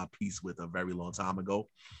made my peace with a very long time ago,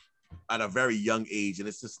 at a very young age, and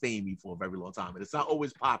it's sustained me for a very long time. And it's not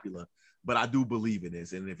always popular, but I do believe in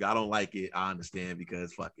this. And if y'all don't like it, I understand,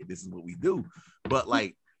 because fuck it, this is what we do. But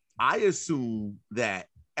like, I assume that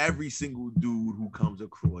every single dude who comes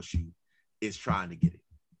across you is trying to get it.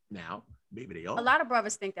 Now, maybe they are. A lot of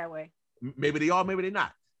brothers think that way. Maybe they are, maybe they're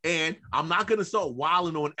not. And I'm not going to start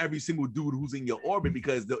wilding on every single dude who's in your orbit,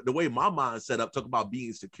 because the way my mind's set up, talk about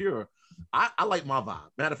being secure, I like my vibe.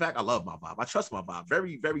 Matter of fact, I love my vibe. I trust my vibe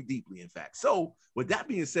very, very deeply, in fact. So with that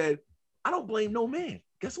being said, I don't blame no man.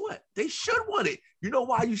 Guess what? They should want it. You know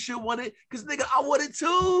why you should want it? Because, nigga, I want it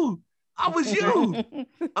too. I was you.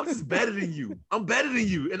 I'm just better than you. I'm better than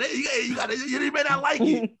you. And you may not like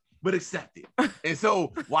it, but accept it. And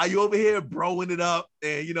so while you over here broing it up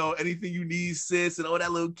and, you know, anything you need, sis, and all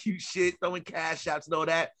that little cute shit, throwing cash outs and all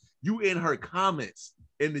that, you in her comments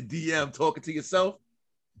in the DM talking to yourself.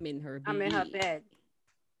 I'm in her bed.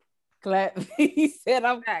 Clap. He said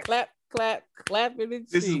I'm clapping.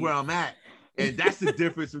 This is where I'm at. And that's the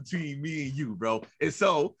difference between me and you, bro. And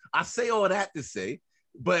so I say all that to say,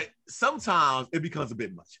 but sometimes it becomes a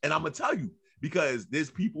bit much. And I'm going to tell you, because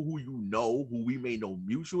there's people who you know, who we may know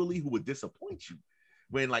mutually, who would disappoint you.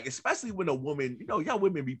 When, like, especially when a woman, you know, y'all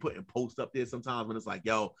women be putting posts up there sometimes when it's like,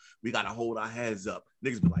 yo, we got to hold our heads up.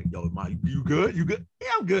 Niggas be like, yo, you good? You good? Yeah,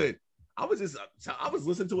 I'm good. I was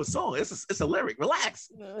listening to a song. It's a lyric.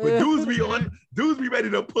 Relax. But dudes be ready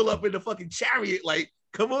to pull up in the fucking chariot. Like,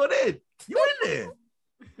 come on in. You in there.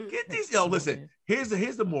 Get these. Yo, listen, here's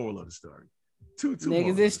the moral of the story. Two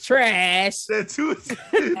niggas is trash. No,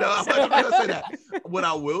 I'm not gonna say that. What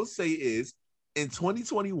I will say is, in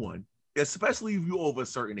 2021, especially if you're over a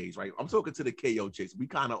certain age, right? I'm talking to the KO chicks. We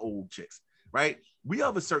kind of old chicks, right? We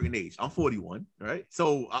of a certain age. I'm 41, right?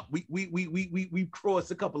 So we crossed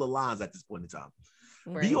a couple of lines at this point in time.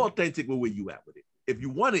 Right. Be authentic with where you at with it. If you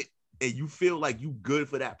want it and you feel like you good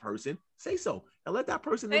for that person, say so, and let that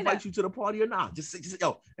person invite you to the party or not. Just say,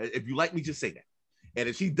 yo, if you like me, just say that. And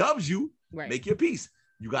if she dubs you, make your peace.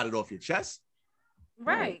 You got it off your chest.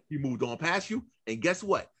 Right. He moved on past you. And guess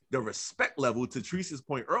what? The respect level, to Teresa's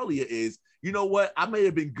point earlier, is, you know what? I may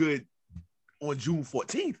have been good on June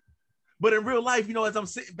 14th. But in real life, you know, as I'm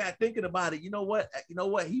sitting back thinking about it, you know what?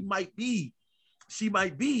 He might be. She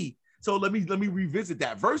might be. So let me revisit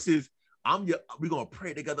that. Versus, we're gonna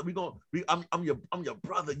pray together. I'm your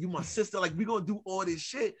brother, you my sister. Like, we're gonna do all this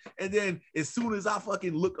shit. And then as soon as I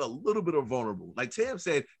fucking look a little bit of vulnerable, like Tam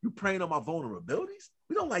said, you praying on my vulnerabilities.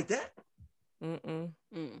 We don't like that.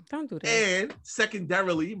 Don't do that. And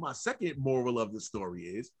secondarily, my second moral of the story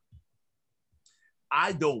is,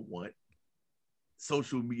 I don't want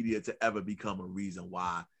social media to ever become a reason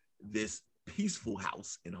why this peaceful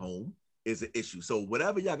house and home is an issue. So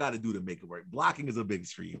whatever y'all got to do to make it work. Blocking is a big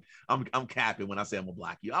extreme. I'm capping when I say I'm gonna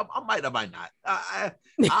block you. I might, I might not.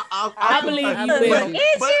 I believe you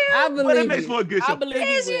will. But it makes for a good show. I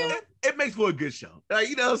believe you will. It makes for a good show. Like,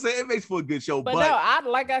 you know what I'm saying? It makes for a good show. But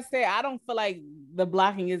no, like I said, I don't feel like the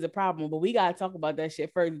blocking is a problem. But we gotta talk about that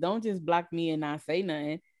shit first. Don't just block me and not say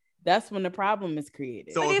nothing. That's when the problem is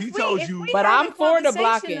created. So if he tells you, but I'm for the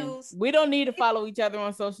blocking. We don't need to follow each other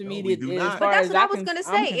on social media. But that's what I was gonna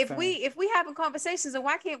say. If we having conversations, then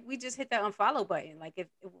why can't we just hit that unfollow button? Like,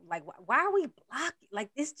 why are we blocking?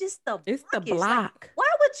 Like, it's just the block. Like,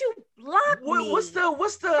 why would you block me?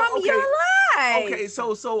 What's the from your life?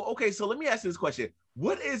 Okay, so let me ask you this question.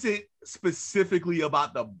 What is it specifically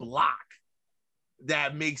about the block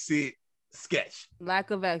that makes it sketch?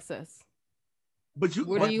 Lack of access. But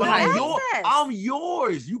I'm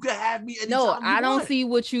yours. You can have me anytime. No, I don't see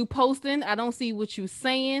what you posting. I don't see what you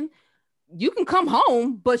saying. You can come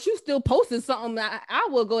home, but you still posting something. I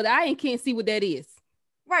will go there. I can't see what that is.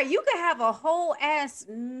 Right. You could have a whole ass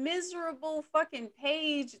miserable fucking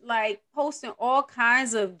page, like posting all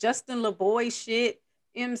kinds of Justin LeBoy shit.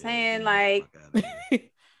 You know what I'm saying? Like,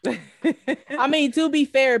 I mean, to be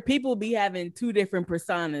fair, people be having two different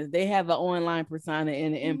personas. They have an online persona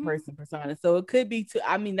and an in-person persona. So it could be two.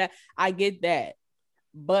 I mean, that I get that.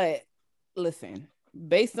 But listen,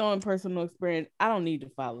 based on personal experience, I don't need to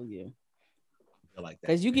follow you. Like that.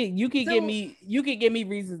 Because you can give me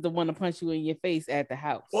reasons to want to punch you in your face at the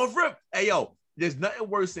house. Or rip. Hey yo, there's nothing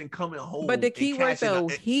worse than coming home. But the key word though,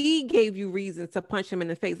 he gave you reasons to punch him in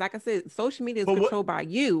the face. Like I said, social media is controlled by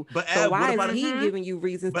you. But so why is he giving you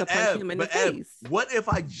reasons to punch him in the face? What if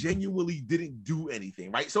I genuinely didn't do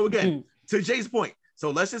anything? Right. So again, to Jay's point, So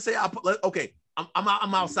let's just say I'm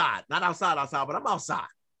outside, not outside, but I'm outside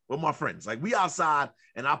with my friends. Like we outside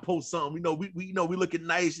and I post something, we looking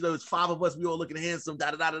nice, it's 5 of us, we all looking handsome, da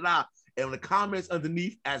da da da da. And when the comments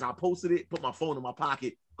underneath, as I posted it, put my phone in my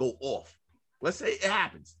pocket, go off. Let's say it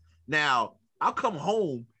happens. Now I'll come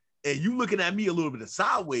home and you looking at me a little bit of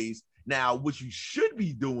sideways. Now, what you should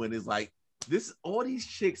be doing is like all these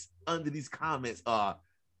chicks under these comments are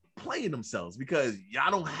playing themselves because y'all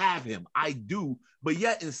don't have him. I do, but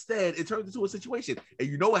yet instead it turns into a situation. And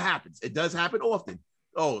you know what happens? It does happen often.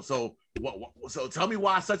 Oh, so what? So tell me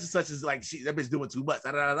why such and such is like that bitch doing too much.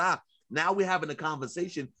 Da, da, da, da. Now we're having a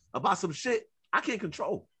conversation about some shit I can't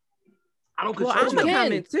control. I don't control. I'm a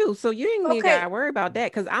comment too, so you ain't even gotta worry about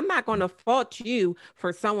that because I'm not gonna fault you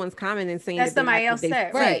for someone's comment and saying that somebody else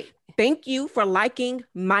said. Right. Thank you for liking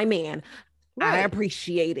my man. Right. I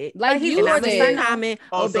appreciate it. Like you were the comment.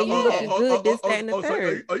 Oh, baby, you looking good. This, that, and the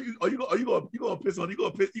third. Are you gonna piss on? You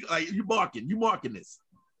gonna piss? You marking this?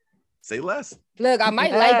 Say less. Look, I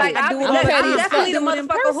might like it. I'm definitely the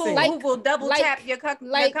motherfucker who will double tap your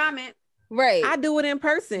comment. Right. I do it in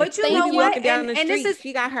person. But you know what? Walking down the street,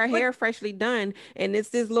 she got her hair freshly done, and it's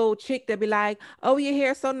this little chick that be like, "Oh, your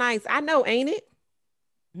hair's so nice." I know, ain't it?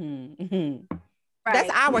 Right. That's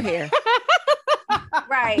our hair.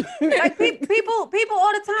 Right. Like people all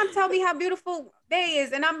the time tell me how beautiful they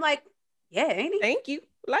is, and I'm like, yeah, ain't he? Thank you.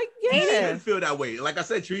 Like, yeah. Ain't even feel that way. Like I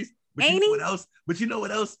said, Trees. But you know what else? But you know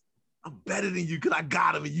what else? I'm better than you because I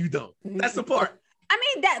got him and you don't. That's the part. I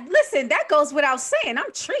mean, that goes without saying.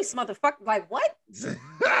 I'm Trees, motherfucker. Like, what?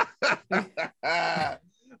 I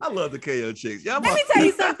love the KO chicks. Let me tell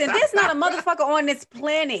you something. There's not a motherfucker on this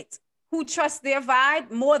planet who trusts their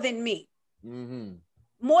vibe more than me. Mm-hmm.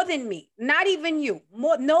 More than me. Not even you.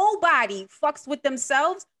 Nobody fucks with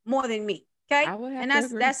themselves more than me. Okay? And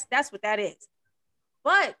that's what that is.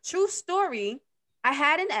 But true story, I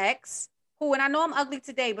had an ex who, and I know I'm ugly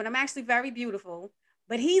today, but I'm actually very beautiful.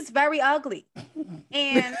 But he's very ugly.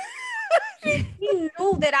 And he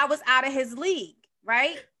knew that I was out of his league,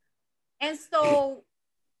 right? And so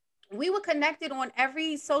we were connected on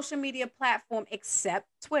every social media platform except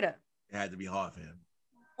Twitter. It had to be hard for him.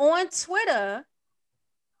 On Twitter,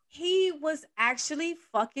 he was actually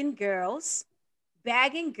fucking girls,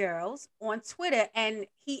 bagging girls on Twitter. And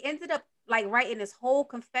he ended up like writing this whole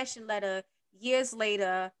confession letter years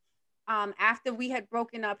later. After we had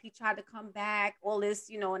broken up, he tried to come back, all this,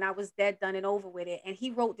 and I was dead, done and over with it. And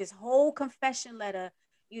he wrote this whole confession letter,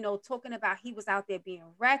 talking about he was out there being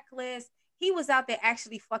reckless. He was out there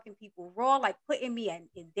actually fucking people raw, like putting me in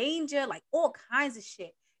danger, like all kinds of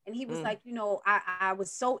shit. And he was like, I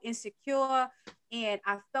was so insecure and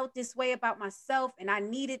I felt this way about myself and I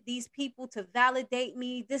needed these people to validate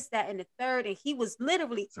me, this, that, and the third. And he was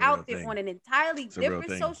literally out there on an entirely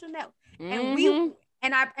different social network. Mm-hmm.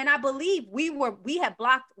 And I believe we were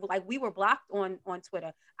blocked on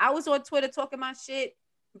Twitter. I was on Twitter talking my shit,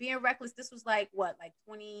 being reckless. This was like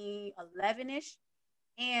 2011-ish.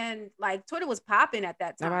 And like Twitter was popping at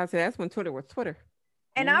that time. I say that's when Twitter was Twitter.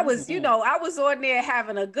 And I was, I was on there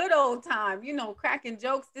having a good old time, cracking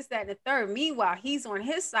jokes, this, that, and the third. Meanwhile, he's on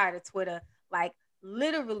his side of Twitter, like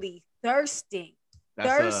literally thirsting.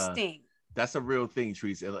 That's a real thing,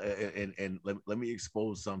 Trees. And let me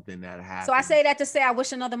expose something that happened. So I say that to say I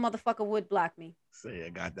wish another motherfucker would block me. Say I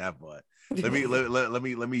got that part. Let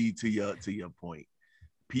me to your point.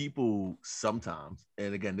 People sometimes,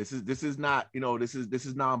 and again, this is not, this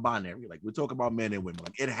is non-binary. Like we're talking about men and women.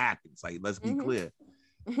 Like it happens. Like let's be clear.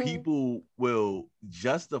 People will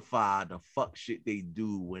justify the fuck shit they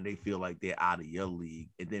do when they feel like they're out of your league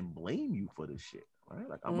and then blame you for the shit. Right?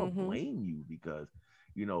 Like I'm gonna blame you because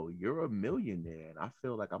you're a millionaire and I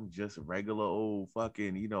feel like I'm just regular old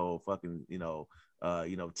fucking,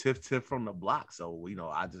 tiff from the block. So,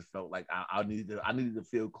 I just felt like I needed to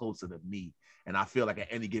feel closer to me. And I feel like at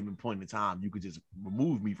any given point in time, you could just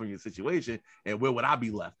remove me from your situation and where would I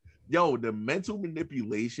be left? Yo, the mental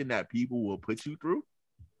manipulation that people will put you through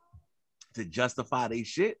to justify their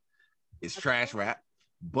shit is trash rap.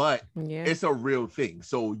 But it's a real thing.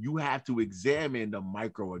 So you have to examine the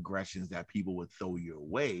microaggressions that people would throw your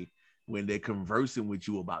way when they're conversing with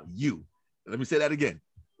you about you. Let me say that again.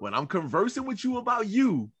 When I'm conversing with you about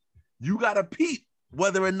you, you got to peep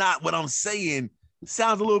whether or not what I'm saying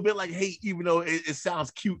sounds a little bit like hate, even though it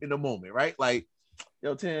sounds cute in the moment, right? Like,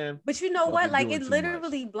 yo, Tim. But you know what? Like, it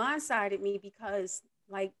literally blindsided me because,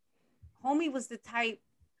 like, homie was the type.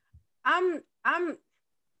 I'm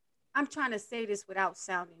trying to say this without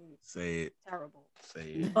sounding terrible. Say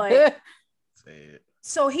it. But Say it.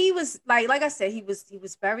 So he was like I said, he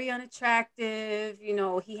was very unattractive. You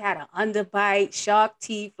know, he had an underbite, shark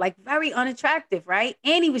teeth, like very unattractive, right?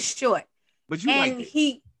 And he was short. But you liked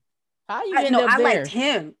it. How you end up there?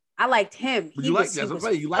 I liked him. But he was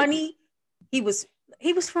funny.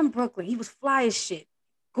 He was from Brooklyn. He was fly as shit.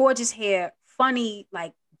 Gorgeous hair, funny,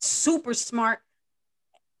 like super smart.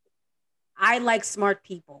 I like smart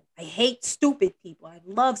people. I hate stupid people. I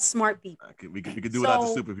love smart people. Okay, we could do without the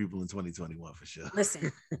stupid people in 2021 for sure.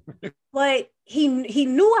 Listen, but he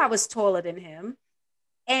knew I was taller than him,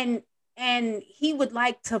 and he would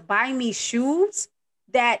like to buy me shoes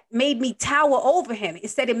that made me tower over him.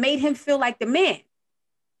 Instead, it made him feel like the man.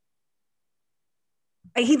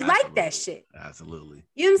 Like he liked that shit. Absolutely.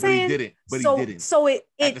 You know what I'm saying? He didn't. So it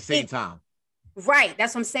at the same time. Right.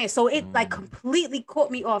 That's what I'm saying. So it like completely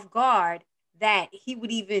caught me off guard that he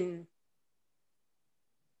would even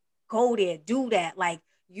go there, do that. Like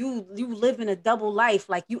you living a double life.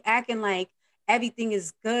 Like you acting like everything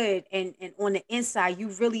is good, and on the inside you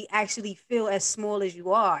really actually feel as small as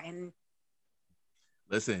you are. And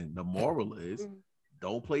listen, the moral is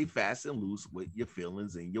don't play fast and loose with your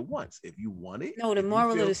feelings and your wants. If you want it. No, the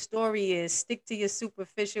moral of the story is stick to your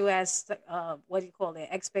superficial ass, what do you call it?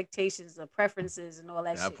 Expectations or preferences and all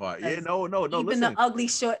that shit. Part. Yeah, no. Even listen. the ugly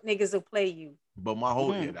short niggas will play you. But my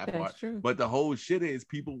whole that part. True. But the whole shit is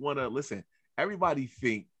people want to listen. Everybody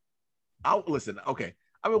think. Okay,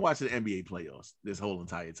 I've been watching the NBA playoffs this whole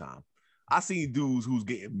entire time. I seen dudes who's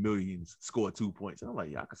getting millions score 2 points. And I'm like,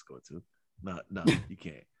 yeah, I can score 2. No, you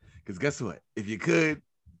can't. Because guess what? If you could,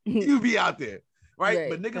 you'd be out there,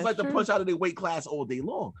 right? But niggas like to punch out of their weight class all day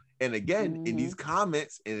long. And again, in these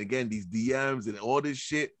comments, and again, these DMs and all this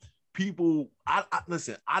shit, people, I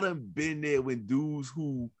listen, I done been there with dudes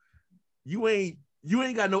who you ain't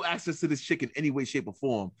got no access to this chick in any way, shape, or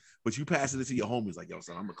form, but you passing it to your homies like, yo,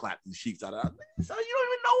 son, I'm gonna clap these cheeks out of her. Son, you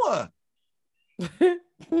don't even know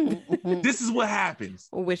her. This is what happens.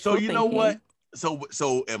 So you know what?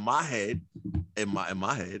 So in my head,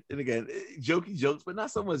 and again, jokey jokes, but not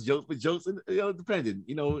so much jokes, but jokes, and depending,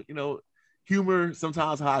 humor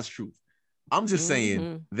sometimes hides truth. I'm just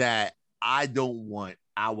saying that I don't want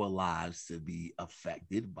our lives to be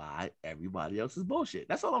affected by everybody else's bullshit.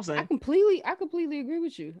 That's all I'm saying. I completely agree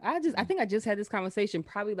with you. I think I just had this conversation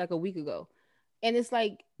probably like a week ago, and it's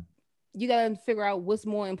like you gotta figure out what's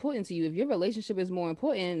more important to you. If your relationship is more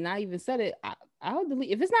important, and I even said it, I'll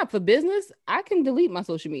delete. If it's not for business, I can delete my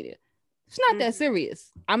social media. It's not that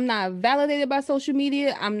serious. I'm not validated by social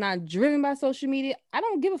media. I'm not driven by social media. I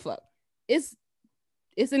don't give a fuck. It's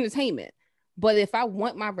entertainment. But if I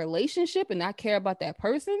want my relationship and I care about that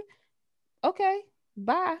person, okay,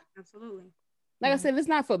 bye. Absolutely. Like I said, if it's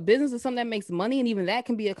not for business or something that makes money, and even that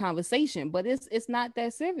can be a conversation, but it's not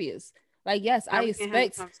that serious. Like, yes, I expect have a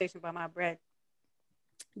conversation about my bread.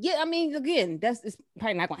 Yeah, I mean, again, it's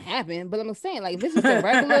probably not gonna happen, but I'm saying, like, if it's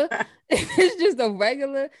just a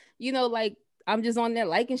regular, like I'm just on there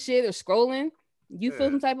liking shit or scrolling, you feel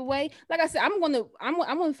some type of way. Like I said, I'm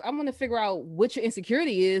gonna figure out what your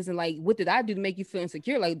insecurity is, and like, what did I do to make you feel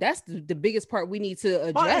insecure? Like, that's the biggest part we need to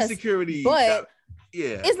address. My insecurity, but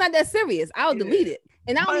it's not that serious. I'll delete it.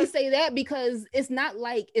 And I only say that because it's not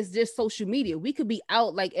like it's just social media. We could be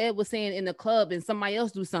out, like Ed was saying, in the club and somebody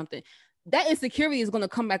else do something. That insecurity is going to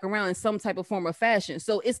come back around in some type of form or fashion.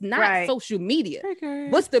 So it's not social media. Okay.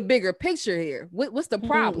 What's the bigger picture here? What's the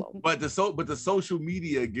problem? But the social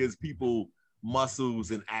media gives people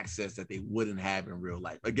muscles and access that they wouldn't have in real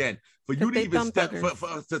life. Again, for you to even step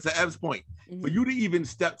to Ev's point, for you to even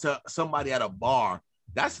step to somebody at a bar,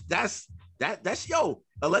 that's yo.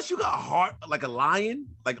 Unless you got a heart like a lion,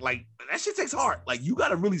 like that shit takes heart. Like you got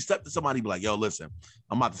to really step to somebody and be like, yo, listen,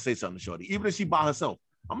 I'm about to say something to shorty. Even if she by herself,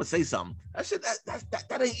 I'm gonna say something. That shit,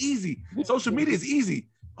 that ain't easy. Social media is easy.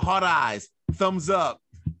 Heart eyes, thumbs up,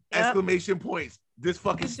 exclamation points. This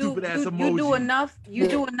fucking stupid ass emoji. You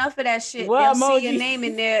do enough of that shit. They'll see your name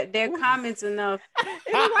in their comments enough.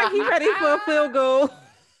 It's like he ready for a field goal.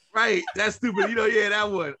 Right, that's stupid.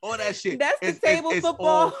 That one. All that shit. That's the table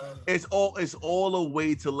football. It's all a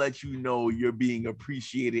way to let you know you're being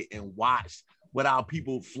appreciated and watched without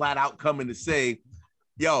people flat out coming to say,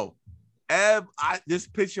 yo, Ev, this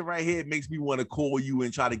picture right here makes me want to call you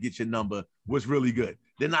and try to get your number. Was really good.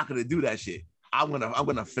 They're not gonna do that shit. I'm gonna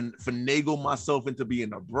finagle myself into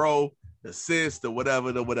being a bro, the sis, the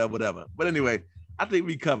whatever. But anyway, I think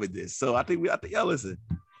we covered this. So I think y'all listen.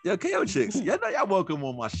 Yo, KO chicks, y'all know y'all welcome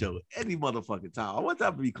on my show any motherfucking time. I want that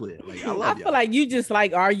to be clear. Like, I love feel like you just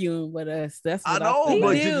like arguing with us. That's what I know,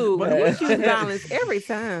 but you choose violence every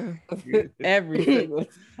time. Every single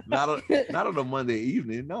time. Not on a Monday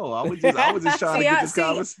evening. No, I was just trying to get this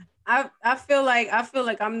conversation. I feel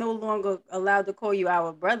like I'm no longer allowed to call you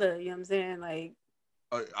our brother. You know what I'm saying? Like,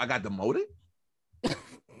 I got demoted.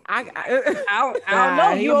 I don't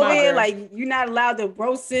know. You over here like you're not allowed to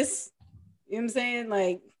bro sis. You know what I'm saying?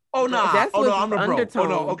 Like, oh no, I'm the bro. Oh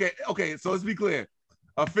no, okay. So let's be clear.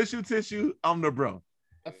 Official tissue, I'm the bro.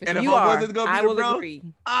 And if I wasn't gonna be the bro,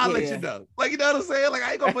 I'll let you know. Like, you know what I'm saying? Like,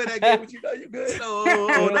 I ain't gonna play that game with you. Know you good?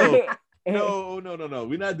 No.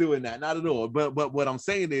 We're not doing that. Not at all. But what I'm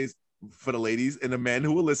saying is, for the ladies and the men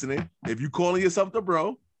who are listening, if you calling yourself the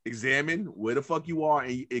bro, examine where the fuck you are.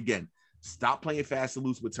 And again, stop playing fast and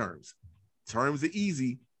loose with terms. Terms are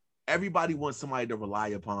easy. Everybody wants somebody to rely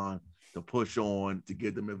upon, to push on, to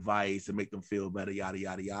give them advice, to make them feel better, yada,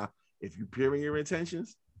 yada, yada. If you pure in your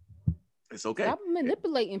intentions, it's okay. Stop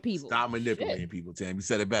manipulating people. Stop manipulating people, Tam. You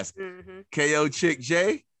said it best. Mm-hmm. KO Chick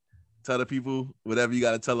J, tell the people whatever you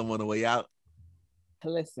got to tell them on the way out.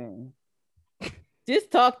 Listen,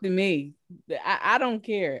 just talk to me. I don't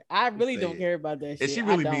care. I really don't care about that shit. And she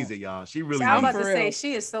really means it, y'all. She really I'm about to say,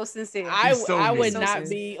 she is so sincere. I would not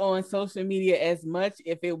be on social media as much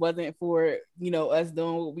if it wasn't for, us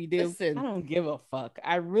doing what we do. Listen, I don't give a fuck.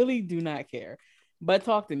 I really do not care. But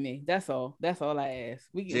talk to me. That's all I ask.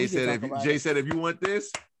 Jay said, if you want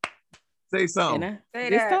this, say something.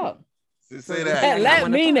 Just talk. Just say that.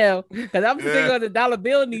 Let me know. Because I'm sick of the dollar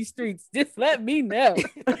bill in these streets. Just let me know.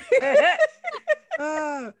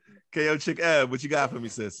 KO Chick Eb, what you got for me,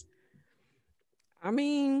 sis? I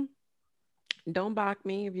mean, don't block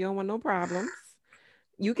me if you don't want no problems.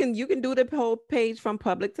 You can do the whole page from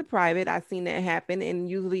public to private. I've seen that happen, and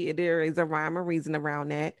usually there is a rhyme or reason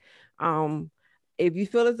around that. If you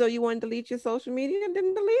feel as though you want to delete your social media,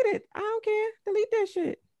 then delete it. I don't care. Delete that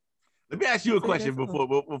shit. Let me ask you a question before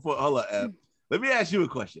hold up, Eb. Let me ask you a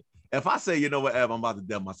question. If I say, you know what, Eb, I'm about to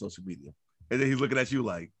delete my social media, and then he's looking at you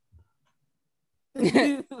like,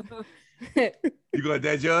 you gonna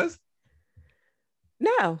dead yours?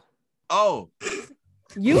 No. Oh.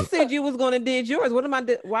 You said you was gonna did yours.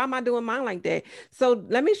 Why am I doing mine like that? So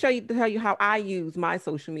let me tell you how I use my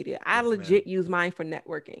social media. I legit use mine for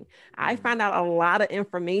networking. I find out a lot of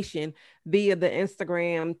information via the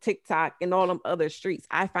Instagram, TikTok, and all them other streets.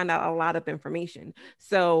 I find out a lot of information.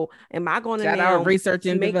 So am I going to shout out research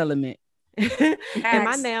and development? Am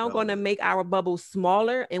I now going to make our bubble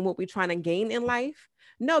smaller in what we're trying to gain in life?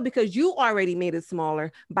 No, because you already made it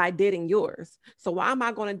smaller by dating yours. So why am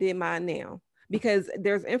I going to did mine now? Because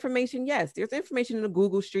there's information. Yes, there's information in the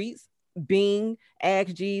Google streets, Bing,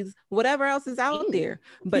 AskJeeves, whatever else is out there.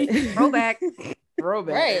 But throwback.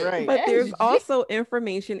 Right. But there's also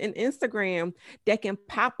information in Instagram that can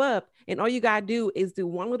pop up, and all you gotta do is do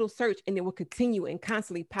one little search, and it will continue and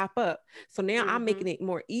constantly pop up. So now I'm making it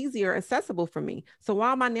more easier, accessible for me. So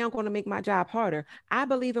why am I now going to make my job harder? I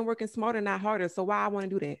believe in working smarter, not harder. So why I want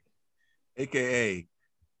to do that? AKA,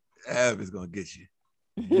 Ab is gonna get you.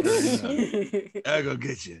 I'm gonna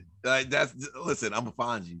get you. Like listen, I'm gonna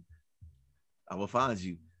find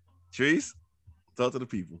you. Trees, talk to the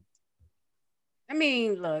people. I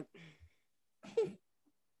mean, look,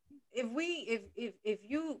 if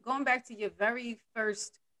you going back to your very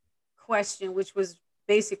first question, which was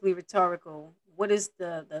basically rhetorical, what is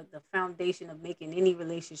the foundation of making any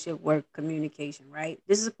relationship work? Communication, right?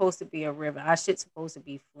 This is supposed to be a river. Our shit's supposed to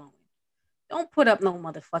be flowing. Don't put up no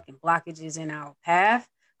motherfucking blockages in our path,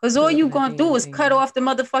 because all you gonna do is cut off the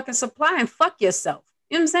motherfucking supply and fuck yourself.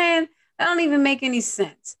 You know what I'm saying? That don't even make any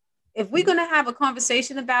sense. If we're gonna have a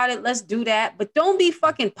conversation about it, let's do that. But don't be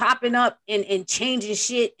fucking popping up and changing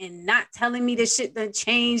shit and not telling me this shit done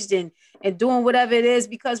changed and doing whatever it is.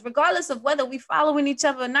 Because regardless of whether we following each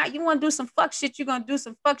other or not, you want to do some fuck shit, you're gonna do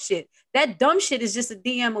some fuck shit. That dumb shit is just a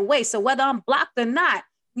DM away. So whether I'm blocked or not,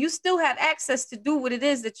 you still have access to do what it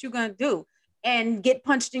is that you're gonna do and get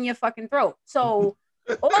punched in your fucking throat. So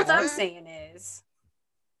all I'm saying is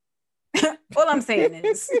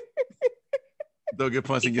don't get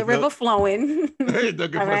punched in your throat. Keep the river flowing.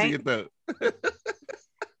 Don't get punched in your throat.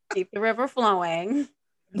 Keep the river flowing.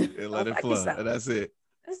 And let it flow. And that's it.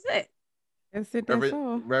 That's it. That's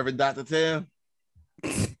all. Reverend Dr. Tam.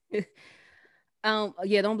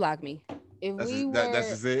 Yeah, don't block me. That's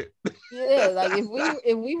just it. Yeah, like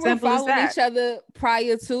if we were following each other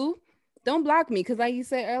prior to, don't block me, because like you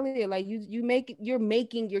said earlier, like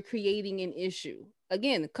you're creating an issue.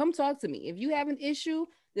 Again, come talk to me. If you have an issue,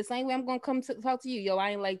 the same way I'm gonna come to talk to you. Yo,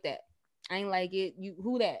 I ain't like that. I ain't like it. You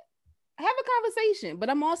who that? have a conversation. But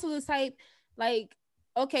I'm also the type, like,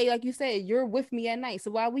 okay, like you said, you're with me at night.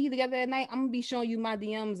 So while we together at night, I'm gonna be showing you my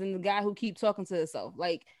DMs and the guy who keep talking to himself.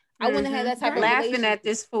 Like, I want to have that type of laughing at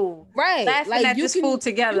this fool, right? Laughing like at this fool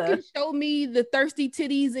together. You can show me the thirsty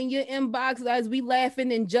titties in your inbox as we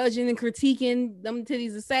laughing and judging and critiquing them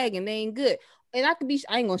titties are sagging. They ain't good. And I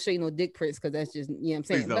ain't gonna show you no dick prints because that's just, you know what I'm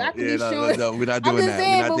saying. But I can be showing. No, we're not doing that.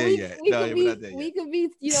 We're not there yet. We could be,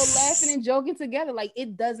 you know, laughing and joking together. Like,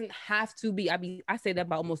 it doesn't have to be. I say that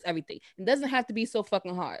about almost everything. It doesn't have to be so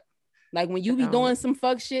fucking hard. Like, when you be doing some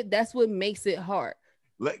fuck shit, that's what makes it hard.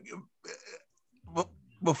 Like,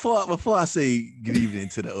 before I say good evening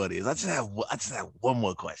to the audience, I just have one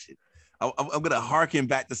more question. I'm gonna harken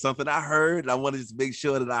back to something I heard, and I want to just make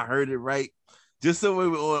sure that I heard it right, just so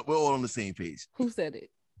we're all on the same page. Who said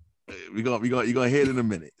it? You're gonna hear it in a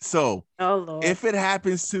minute. So, Lord. If it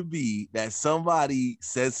happens to be that somebody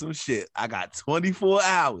said some shit, I got 24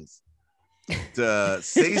 hours to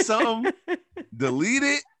say something, delete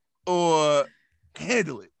it, or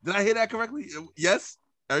handle it. Did I hear that correctly? Yes,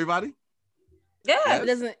 everybody. Yeah, yes. It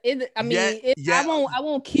doesn't. I mean, I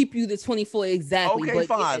won't keep you the 24 exactly. Okay,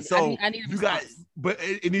 fine. Yeah, so I need you got, but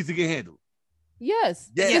it needs to get handled. Yes.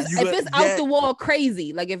 If it's out the wall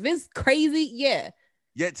crazy, like if it's crazy, yeah.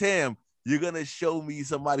 Yet, Tam, you're gonna show me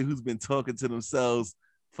somebody who's been talking to themselves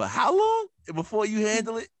for how long before you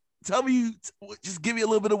handle it? Tell me, just give me a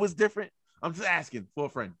little bit of what's different. I'm just asking for a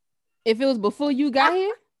friend. If it was before you got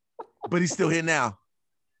here, but he's still here now.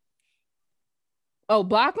 Oh,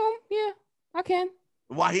 block him? Yeah. I can.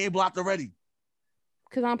 Why he ain't blocked already?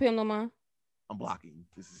 Because I don't pay him no mind. I'm blocking you.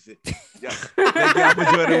 This is it. Yeah. Thank y'all for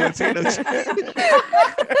joining us.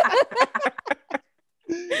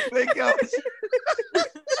 Thank y'all.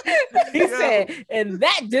 He said, and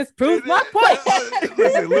that just proves my point.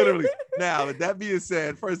 Listen, literally. Now, with that being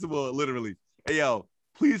said, first of all, literally, hey, yo,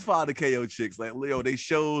 please follow the KO Chicks. Like, Leo, they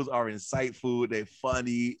shows are insightful. They're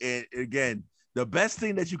funny. And again, the best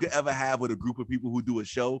thing that you could ever have with a group of people who do a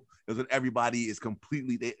show is when everybody is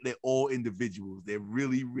completely, they're all individuals. They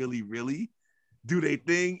really, really, really do their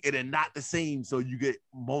thing, and they're not the same. So you get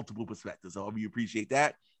multiple perspectives. So we appreciate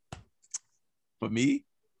that. For me,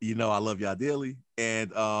 you know, I love y'all dearly,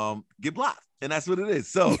 and get blocked. And that's what it is.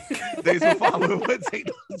 So thanks for following Take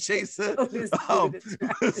No Chaser.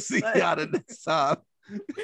 See y'all the next time.